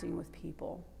interacting with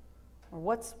people? Or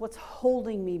what's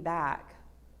holding me back?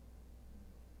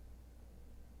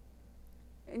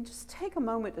 And just take a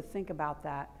moment to think about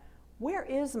that. Where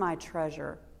is my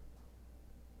treasure?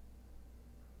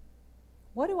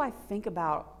 What do I think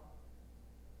about?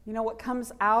 You know, what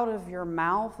comes out of your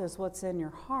mouth is what's in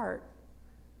your heart.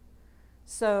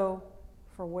 So,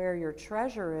 for where your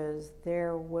treasure is,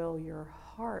 there will your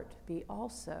heart be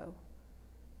also.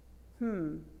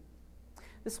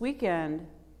 This weekend,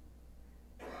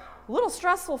 a little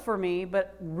stressful for me,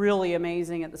 but really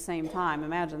amazing at the same time.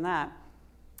 Imagine that.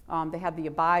 They had the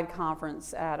Abide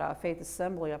conference at Faith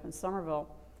Assembly up in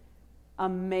Somerville.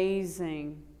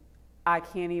 Amazing. I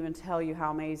can't even tell you how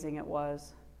amazing it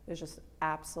was. It was just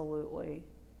absolutely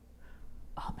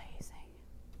amazing.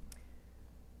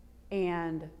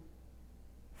 And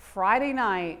Friday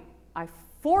night, I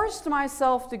forced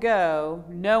myself to go,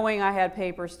 knowing I had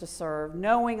papers to serve,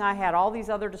 knowing I had all these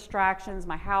other distractions.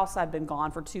 My house, I'd been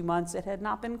gone for 2 months. It had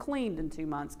not been cleaned in 2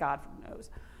 months, God knows.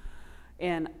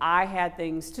 And I had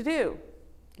things to do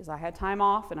because I had time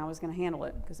off and I was going to handle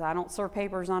it because I don't serve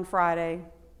papers on Friday.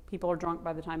 People are drunk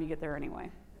by the time you get there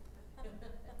anyway.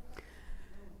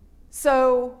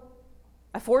 So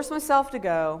I forced myself to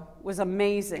go. It was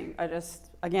amazing.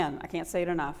 Again, I can't say it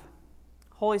enough.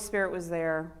 Holy Spirit was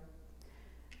there.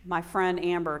 My friend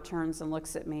Amber turns and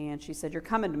looks at me and she said, "You're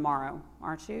coming tomorrow,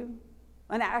 aren't you?"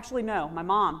 And actually, no, my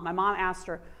mom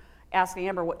asked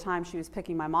Amber what time she was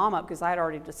picking my mom up because I had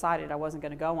already decided I wasn't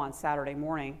going to go on Saturday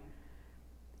morning.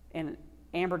 And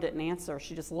Amber didn't answer.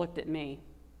 She just looked at me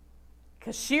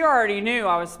because she already knew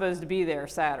I was supposed to be there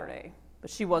Saturday,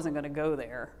 but she wasn't going to go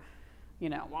there. You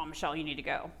know, well, Michelle, you need to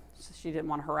go. So she didn't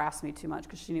want to harass me too much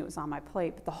because she knew it was on my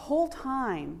plate. But the whole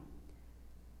time,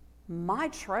 my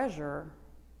treasure,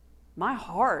 my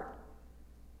heart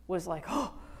was like,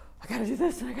 oh, I got to do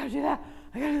this and I got to do that.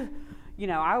 You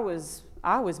know, I was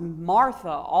Martha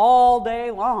all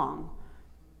day long.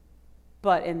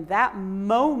 But in that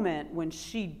moment when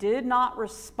she did not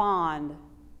respond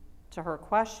to her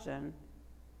question,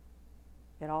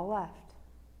 it all left.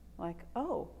 Like,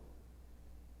 oh,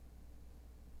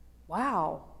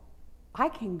 wow, I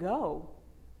can go.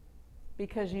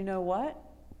 Because you know what?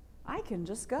 I can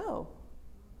just go.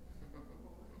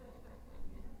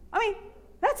 I mean,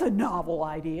 that's a novel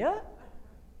idea.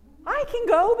 I can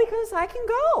go because I can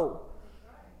go.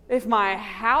 If my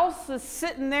house is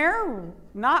sitting there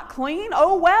not clean,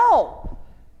 oh well.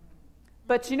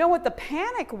 But you know what the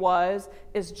panic was,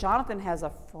 is Jonathan has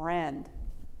a friend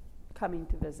coming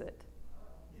to visit.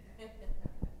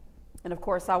 And of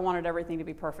course, I wanted everything to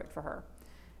be perfect for her.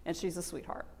 And she's a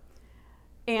sweetheart.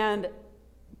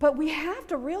 But we have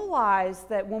to realize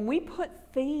that when we put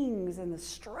things and the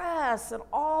stress and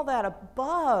all that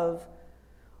above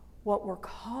what we're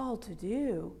called to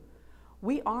do,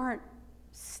 we aren't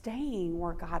staying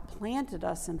where God planted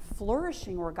us and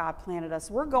flourishing where God planted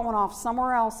us. We're going off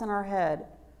somewhere else in our head.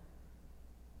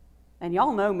 And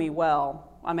y'all know me well.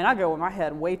 I mean, I go in my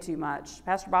head way too much.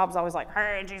 Pastor Bob's always like,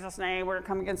 hey, in Jesus' name, we're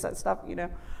coming against that stuff, you know.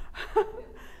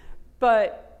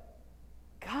 But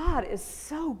God is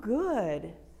so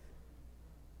good.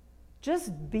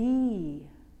 Just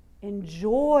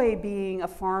enjoy being a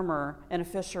farmer and a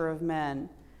fisher of men.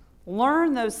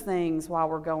 Learn those things while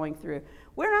we're going through.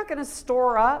 We're not going to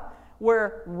store up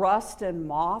where rust and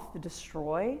moth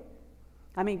destroy.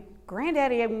 I mean,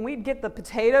 Granddaddy, when we'd get the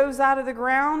potatoes out of the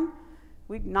ground,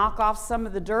 we'd knock off some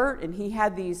of the dirt, and he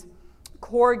had these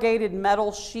corrugated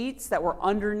metal sheets that were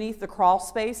underneath the crawl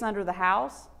space under the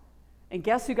house. And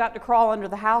guess who got to crawl under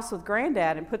the house with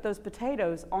Granddad and put those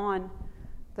potatoes on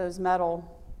those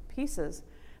metal pieces?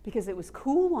 Because it was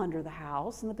cool under the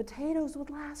house, and the potatoes would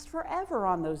last forever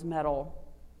on those metal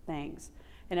things.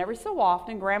 And every so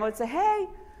often, Grandma would say, hey,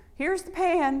 here's the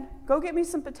pan. Go get me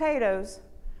some potatoes.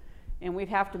 And we'd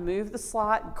have to move the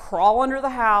slot, crawl under the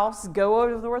house, go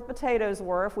over where the potatoes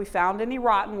were. If we found any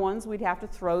rotten ones, we'd have to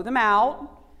throw them out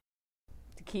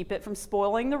to keep it from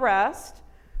spoiling the rest.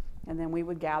 And then we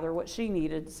would gather what she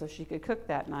needed so she could cook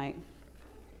that night.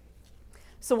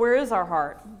 So where is our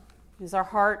heart? Is our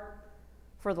heart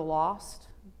for the lost,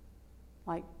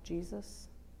 like Jesus?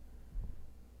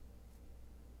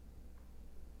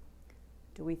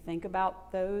 Do we think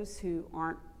about those who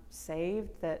aren't saved,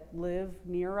 that live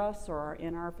near us or are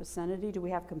in our vicinity? Do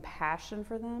we have compassion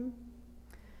for them?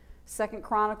 2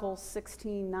 Chronicles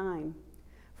 16:9.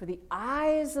 For the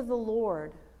eyes of the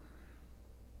Lord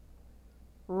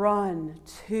run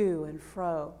to and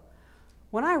fro.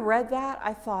 When I read that,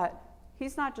 I thought,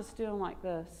 he's not just doing like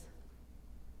this.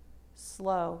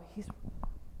 Slow.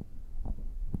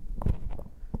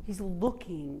 He's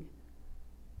looking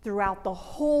throughout the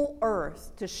whole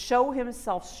earth to show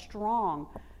himself strong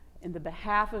in the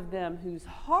behalf of them whose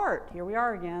heart, here we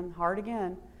are again, heart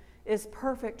again, is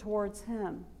perfect towards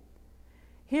him.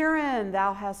 Herein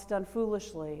thou hast done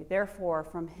foolishly, therefore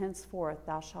from henceforth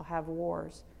thou shalt have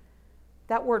wars.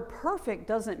 That word perfect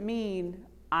doesn't mean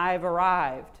I've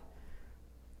arrived.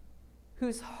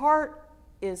 Whose heart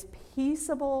is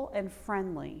peaceable and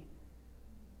friendly.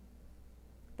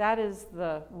 That is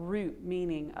the root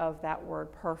meaning of that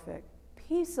word perfect.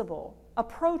 Peaceable,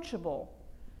 approachable.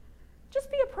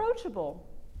 Just be approachable.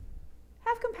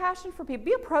 Have compassion for people.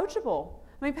 Be approachable.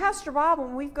 I mean, Pastor Bob,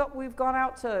 when we've gone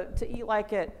out to eat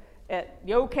like at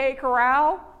Yoke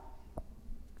Corral,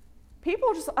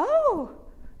 people just, oh,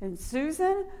 and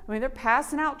Susan, I mean, they're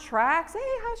passing out tracts. Hey,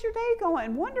 how's your day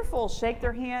going? Wonderful. Shake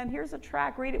their hand. Here's a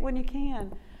tract. Read it when you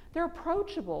can. They're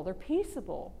approachable. They're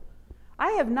peaceable.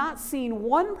 I have not seen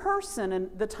one person in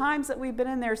the times that we've been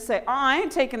in there say, oh, I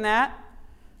ain't taking that.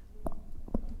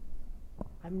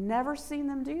 I've never seen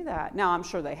them do that. Now, I'm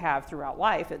sure they have throughout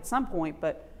life at some point,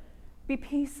 but be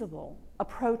peaceable,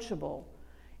 approachable,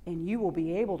 and you will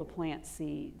be able to plant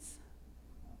seeds.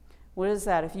 What is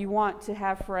that? If you want to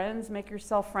have friends, make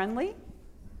yourself friendly.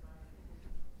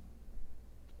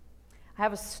 I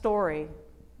have a story.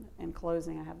 In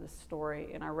closing, I have this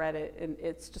story, and I read it, and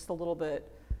it's just a little bit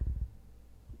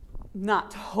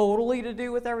not totally to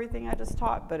do with everything I just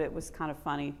taught, but it was kind of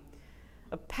funny.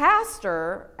 A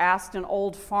pastor asked an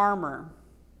old farmer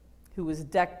who was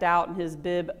decked out in his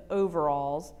bib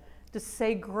overalls to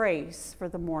say grace for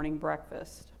the morning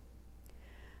breakfast.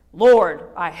 Lord,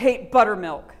 I hate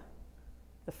buttermilk,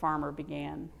 the farmer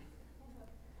began.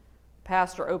 The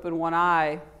pastor opened one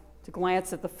eye to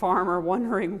glance at the farmer,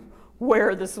 wondering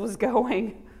where this was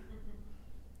going.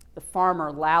 The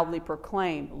farmer loudly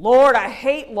proclaimed, Lord, I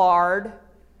hate lard.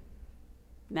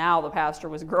 Now the pastor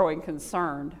was growing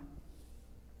concerned.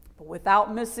 But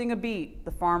without missing a beat,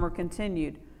 the farmer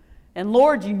continued, and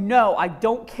Lord, you know I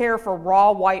don't care for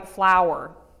raw white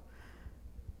flour.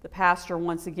 The pastor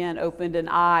once again opened an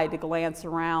eye to glance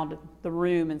around the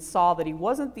room and saw that he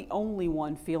wasn't the only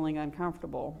one feeling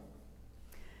uncomfortable.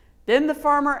 Then the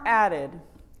farmer added,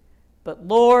 but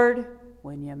Lord,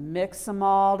 when you mix them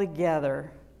all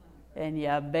together and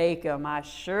you bake them, I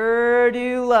sure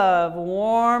do love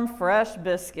warm, fresh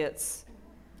biscuits.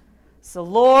 So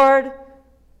Lord,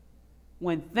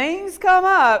 when things come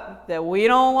up that we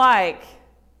don't like,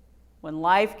 when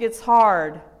life gets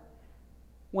hard,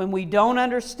 when we don't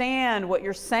understand what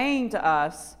you're saying to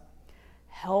us,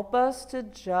 help us to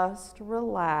just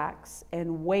relax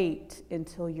and wait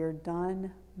until you're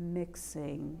done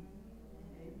mixing.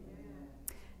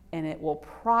 And it will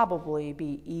probably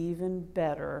be even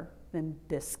better than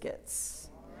biscuits.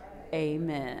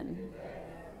 Amen.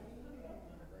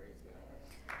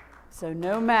 So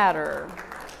no matter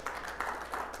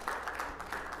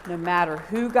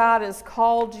who God has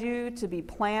called you to be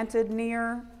planted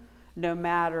near, no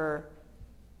matter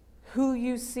who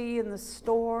you see in the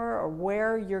store or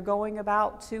where you're going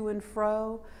about to and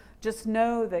fro, just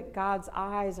know that God's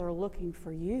eyes are looking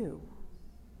for you.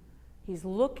 He's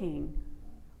looking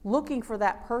for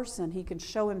that person he can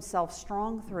show himself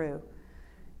strong through.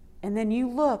 And then you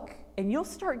look and you'll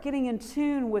start getting in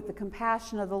tune with the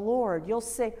compassion of the Lord. You'll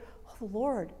say, oh, the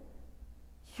Lord,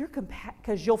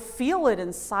 because you'll feel it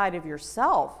inside of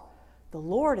yourself. The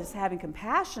Lord is having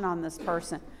compassion on this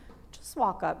person. Just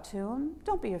walk up to him.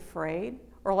 Don't be afraid.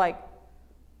 Or like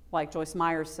Joyce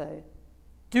Meyer said,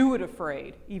 do it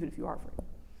afraid, even if you are afraid.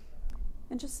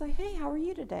 And just say, hey, how are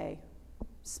you today?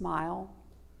 Smile.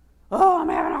 Oh, I'm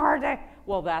having a hard day.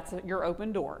 Well, that's your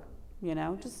open door. You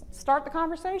know, just start the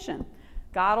conversation.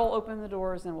 God will open the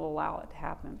doors and will allow it to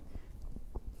happen.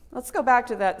 Let's go back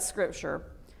to that scripture.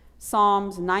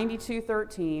 Psalms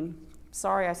 92:13.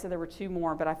 Sorry, I said there were two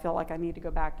more, but I feel like I need to go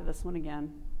back to this one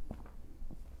again.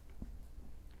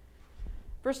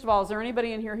 First of all, is there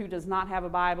anybody in here who does not have a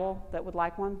Bible that would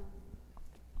like one?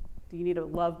 Do you need a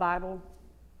Love Bible?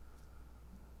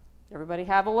 Everybody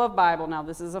have a love Bible. Now,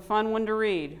 this is a fun one to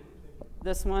read.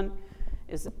 This one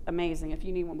is amazing. If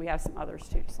you need one, we have some others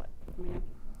too. Just let me know.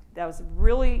 That was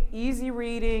really easy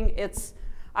reading.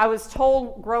 I was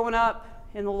told growing up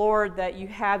in the Lord that you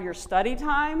have your study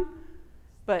time,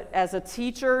 but as a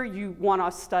teacher, you want to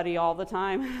study all the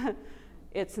time.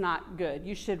 It's not good.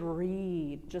 You should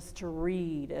read, just to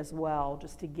read as well,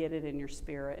 just to get it in your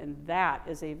spirit. And that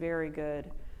is a very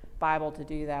good Bible to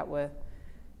do that with.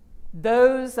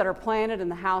 Those that are planted in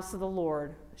the house of the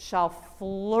Lord shall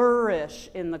flourish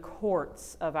in the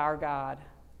courts of our God.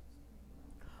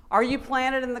 Are you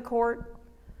planted in the court?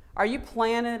 Are you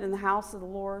planted in the house of the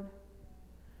Lord?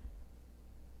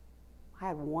 I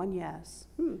had one yes.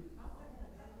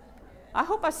 I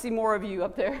hope I see more of you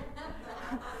up there.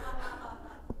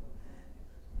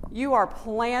 You are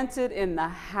planted in the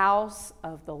house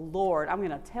of the Lord. I'm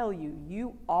going to tell you,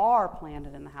 you are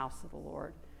planted in the house of the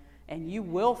Lord, and you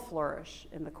will flourish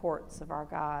in the courts of our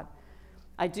God.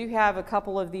 I do have a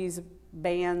couple of these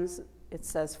bands. It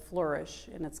says flourish,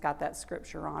 and it's got that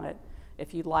scripture on it.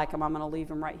 If you'd like them, I'm going to leave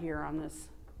them right here on this.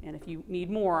 And if you need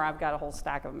more, I've got a whole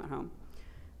stack of them at home.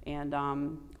 And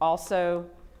also,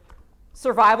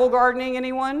 survival gardening,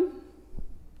 anyone?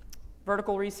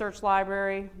 Vertical Research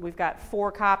Library. We've got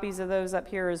 4 copies of those up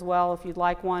here as well if you'd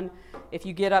like one. If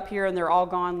you get up here and they're all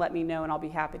gone, let me know and I'll be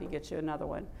happy to get you another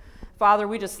one. Father,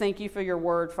 we just thank you for your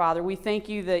word, Father. We thank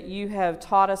you that you have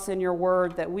taught us in your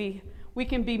word that we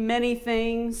can be many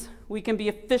things. We can be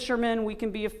a fisherman, we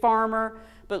can be a farmer,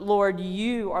 but Lord,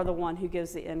 you are the one who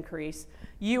gives the increase.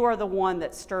 You are the one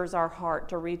that stirs our heart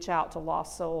to reach out to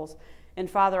lost souls. And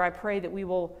Father, I pray that we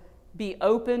will be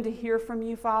open to hear from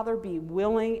you, Father. Be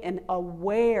willing and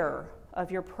aware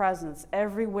of your presence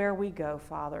everywhere we go,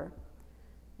 Father.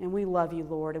 And we love you,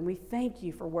 Lord, and we thank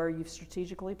you for where you've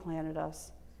strategically planted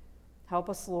us. Help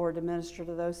us, Lord, to minister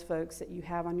to those folks that you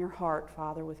have on your heart,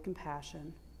 Father, with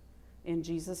compassion. In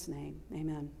Jesus' name,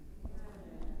 amen.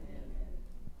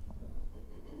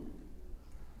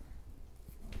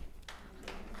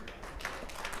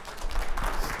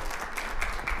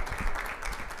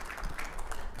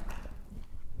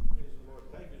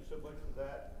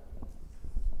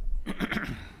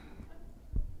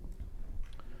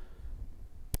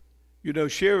 You know,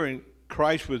 sharing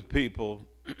Christ with people,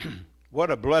 what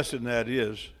a blessing that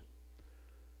is.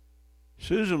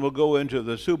 Susan will go into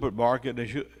the supermarket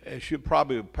and she'll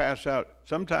probably pass out,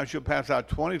 sometimes she'll pass out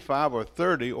 25 or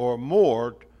 30 or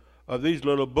more of these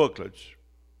little booklets.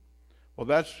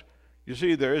 Well, you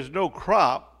see, there is no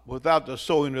crop without the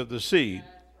sowing of the seed.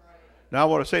 Now I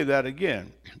want to say that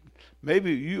again.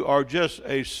 Maybe you are just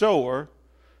a sower,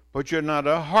 but you're not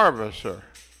a harvester.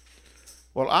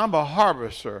 Well, I'm a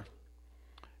harvester.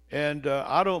 And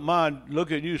I don't mind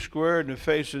looking you square in the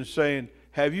face and saying,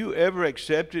 have you ever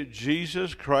accepted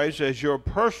Jesus Christ as your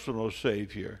personal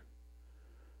Savior?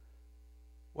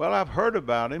 Well, I've heard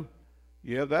about him.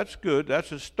 Yeah, that's good.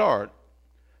 That's a start.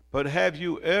 But have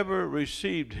you ever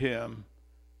received him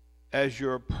as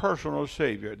your personal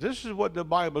Savior? This is what the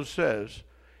Bible says.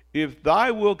 If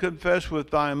thou wilt confess with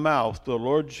thy mouth the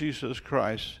Lord Jesus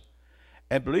Christ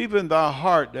and believe in thy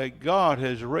heart that God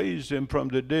has raised him from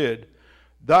the dead,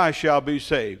 thou shalt be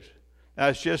saved. Now,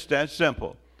 it's just that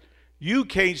simple. You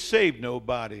can't save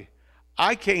nobody.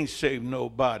 I can't save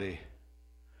nobody.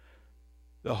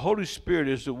 The Holy Spirit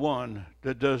is the one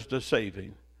that does the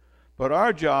saving. But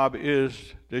our job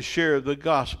is to share the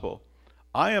gospel.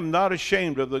 I am not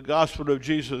ashamed of the gospel of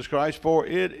Jesus Christ, for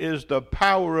it is the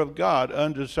power of God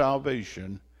unto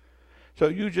salvation. So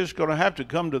you're just going to have to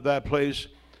come to that place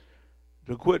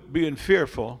to quit being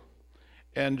fearful.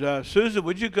 And Susan,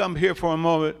 would you come here for a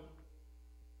moment?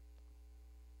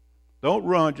 Don't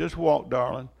run, just walk,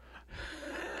 darling.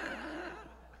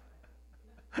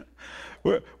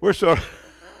 we're sort of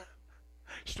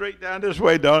straight down this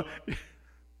way, darling.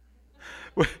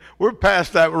 We're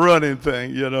past that running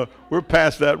thing, you know. We're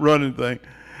past that running thing.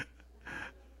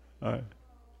 All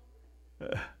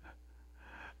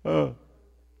right.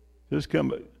 Just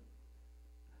come.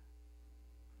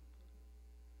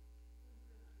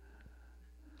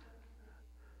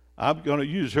 I'm going to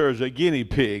use her as a guinea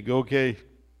pig, okay?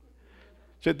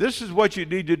 So this is what you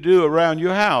need to do around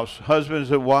your house, husbands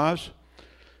and wives.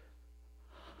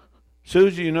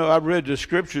 Susie, you know, I read the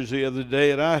scriptures the other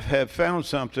day, and I have found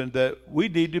something that we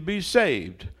need to be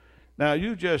saved. Now,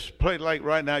 you just play like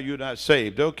right now you're not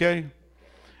saved, okay?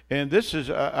 And this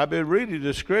is, I've been reading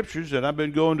the scriptures, and I've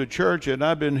been going to church, and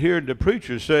I've been hearing the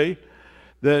preacher say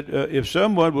that if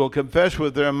someone will confess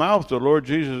with their mouth the Lord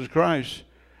Jesus Christ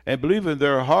and believe in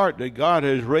their heart that God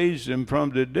has raised him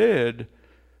from the dead,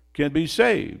 can be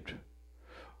saved.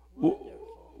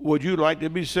 Would you like to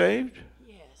be saved?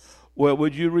 Yes. Well,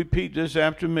 would you repeat this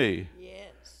after me?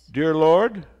 Yes. Dear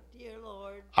Lord, Dear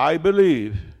Lord, I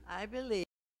believe I believe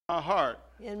in my heart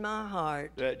in my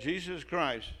heart that Jesus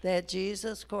Christ that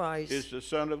Jesus Christ is the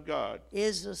Son of God,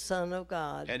 is the Son of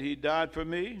God, and he died for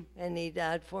me, and he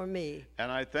died for me.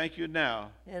 and I thank you now.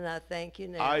 And I thank you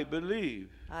now. I believe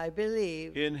I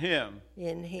believe in him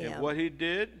in him and what he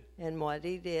did and what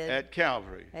he did at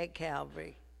Calvary. at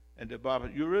Calvary. And the Bible,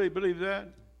 you really believe that?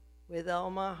 With all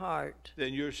my heart.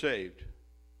 Then you're saved.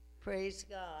 Praise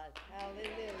God.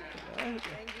 Hallelujah. Thank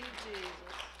you, Jesus.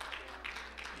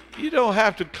 You don't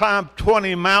have to climb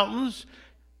 20 mountains.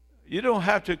 You don't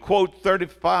have to quote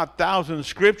 35,000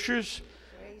 scriptures.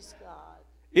 Praise God.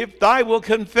 If thy will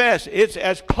confess, it's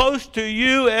as close to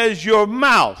you as your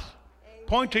mouth. Amen.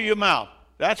 Point to your mouth.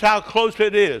 That's how close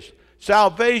it is.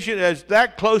 Salvation is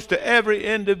that close to every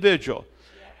individual.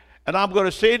 And I'm going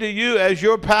to say to you as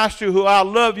your pastor, who I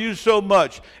love you so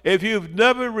much, if you've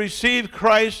never received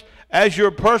Christ as your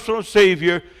personal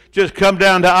Savior, just come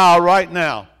down the aisle right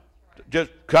now. Just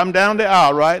come down the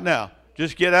aisle right now.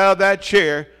 Just get out of that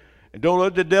chair. And don't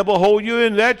let the devil hold you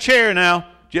in that chair now.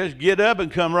 Just get up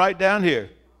and come right down here.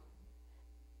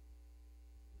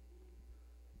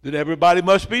 Then everybody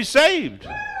must be saved.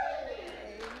 Amen.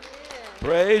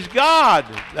 Praise God.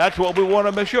 That's what we want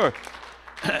to make sure.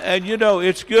 And you know,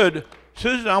 it's good.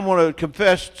 Susan, I want to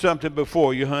confess something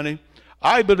before you, honey.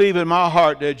 I believe in my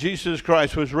heart that Jesus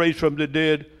Christ was raised from the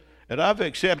dead, and I've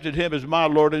accepted him as my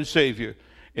Lord and Savior.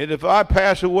 And if I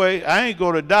pass away, I ain't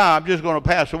going to die. I'm just going to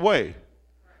pass away.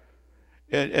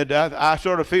 And I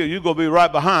sort of feel you're going to be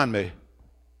right behind me.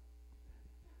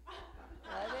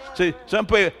 See, some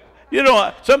people, you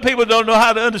know, some people don't know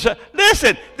how to understand.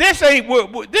 Listen, this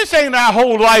ain't our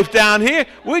whole life down here.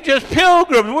 We're just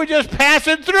pilgrims. We're just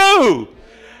passing through.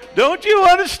 Don't you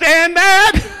understand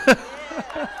that?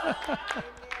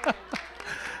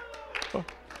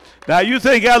 Now, you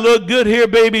think I look good here,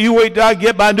 baby? You wait till I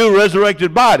get my new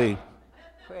resurrected body.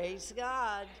 Praise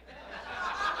God.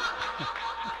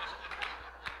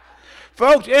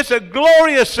 Folks, it's a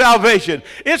glorious salvation.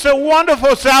 It's a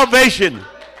wonderful salvation.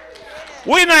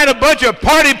 We're not a bunch of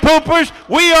party poopers.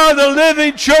 We are the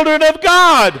living children of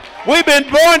God. We've been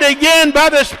born again by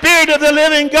the Spirit of the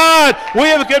living God. We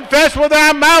have confessed with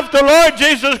our mouth the Lord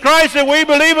Jesus Christ, and we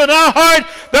believe in our heart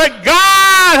that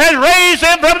God has raised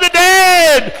him from the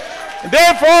dead.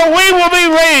 Therefore, we will be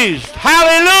raised.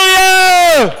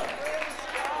 Hallelujah!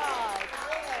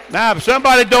 Now, if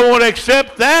somebody don't want to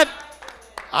accept that,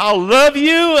 I'll love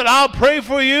you and I'll pray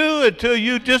for you until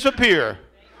you disappear.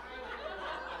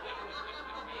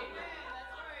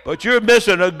 But you're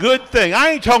missing a good thing. I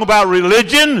ain't talking about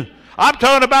religion. I'm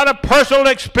talking about a personal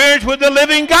experience with the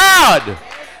living God.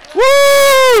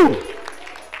 Woo!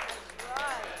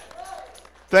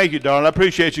 Thank you, darling. I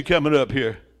appreciate you coming up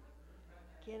here.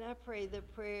 Can I pray the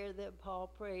prayer that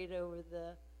Paul prayed over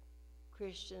the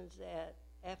Christians at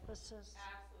Ephesus?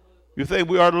 You think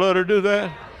we ought to let her do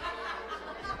that?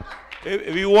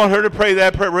 If you want her to pray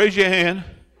that prayer, raise your hand.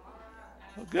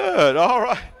 Good. All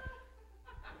right.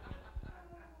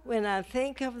 When I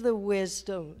think of the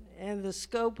wisdom and the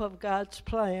scope of God's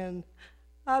plan,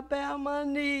 I bow my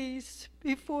knees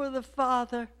before the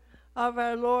Father of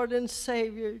our Lord and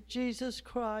Savior, Jesus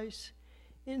Christ,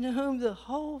 in whom the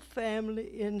whole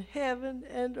family in heaven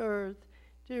and earth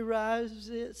derives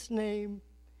its name.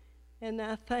 And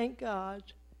I thank God.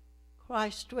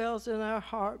 Christ dwells in our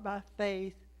heart by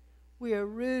faith. We are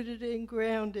rooted and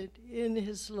grounded in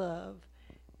his love.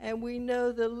 And we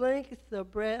know the length, the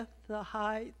breadth, the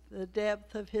height, the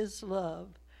depth of his love.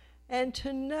 And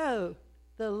to know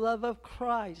the love of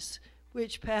Christ,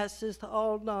 which passeth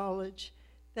all knowledge,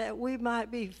 that we might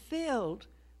be filled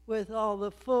with all the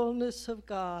fullness of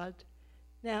God.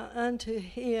 Now unto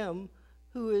him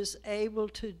who is able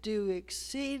to do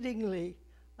exceedingly,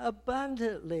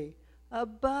 abundantly,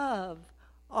 above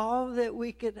all that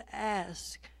we could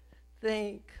ask,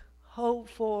 think, hope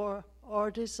for,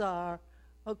 or desire,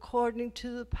 according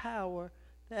to the power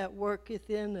that worketh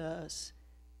in us.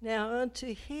 Now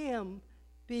unto him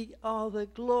be all the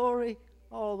glory,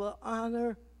 all the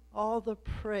honor, all the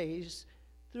praise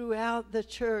throughout the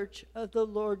church of the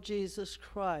Lord Jesus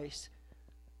Christ.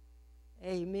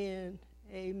 Amen.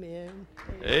 Amen.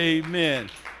 Amen.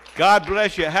 God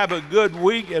bless you. Have a good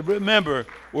week. And remember,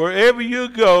 wherever you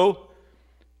go,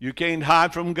 you can't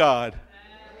hide from God.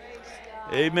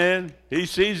 Amen. He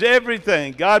sees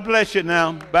everything. God bless you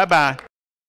now. Bye-bye.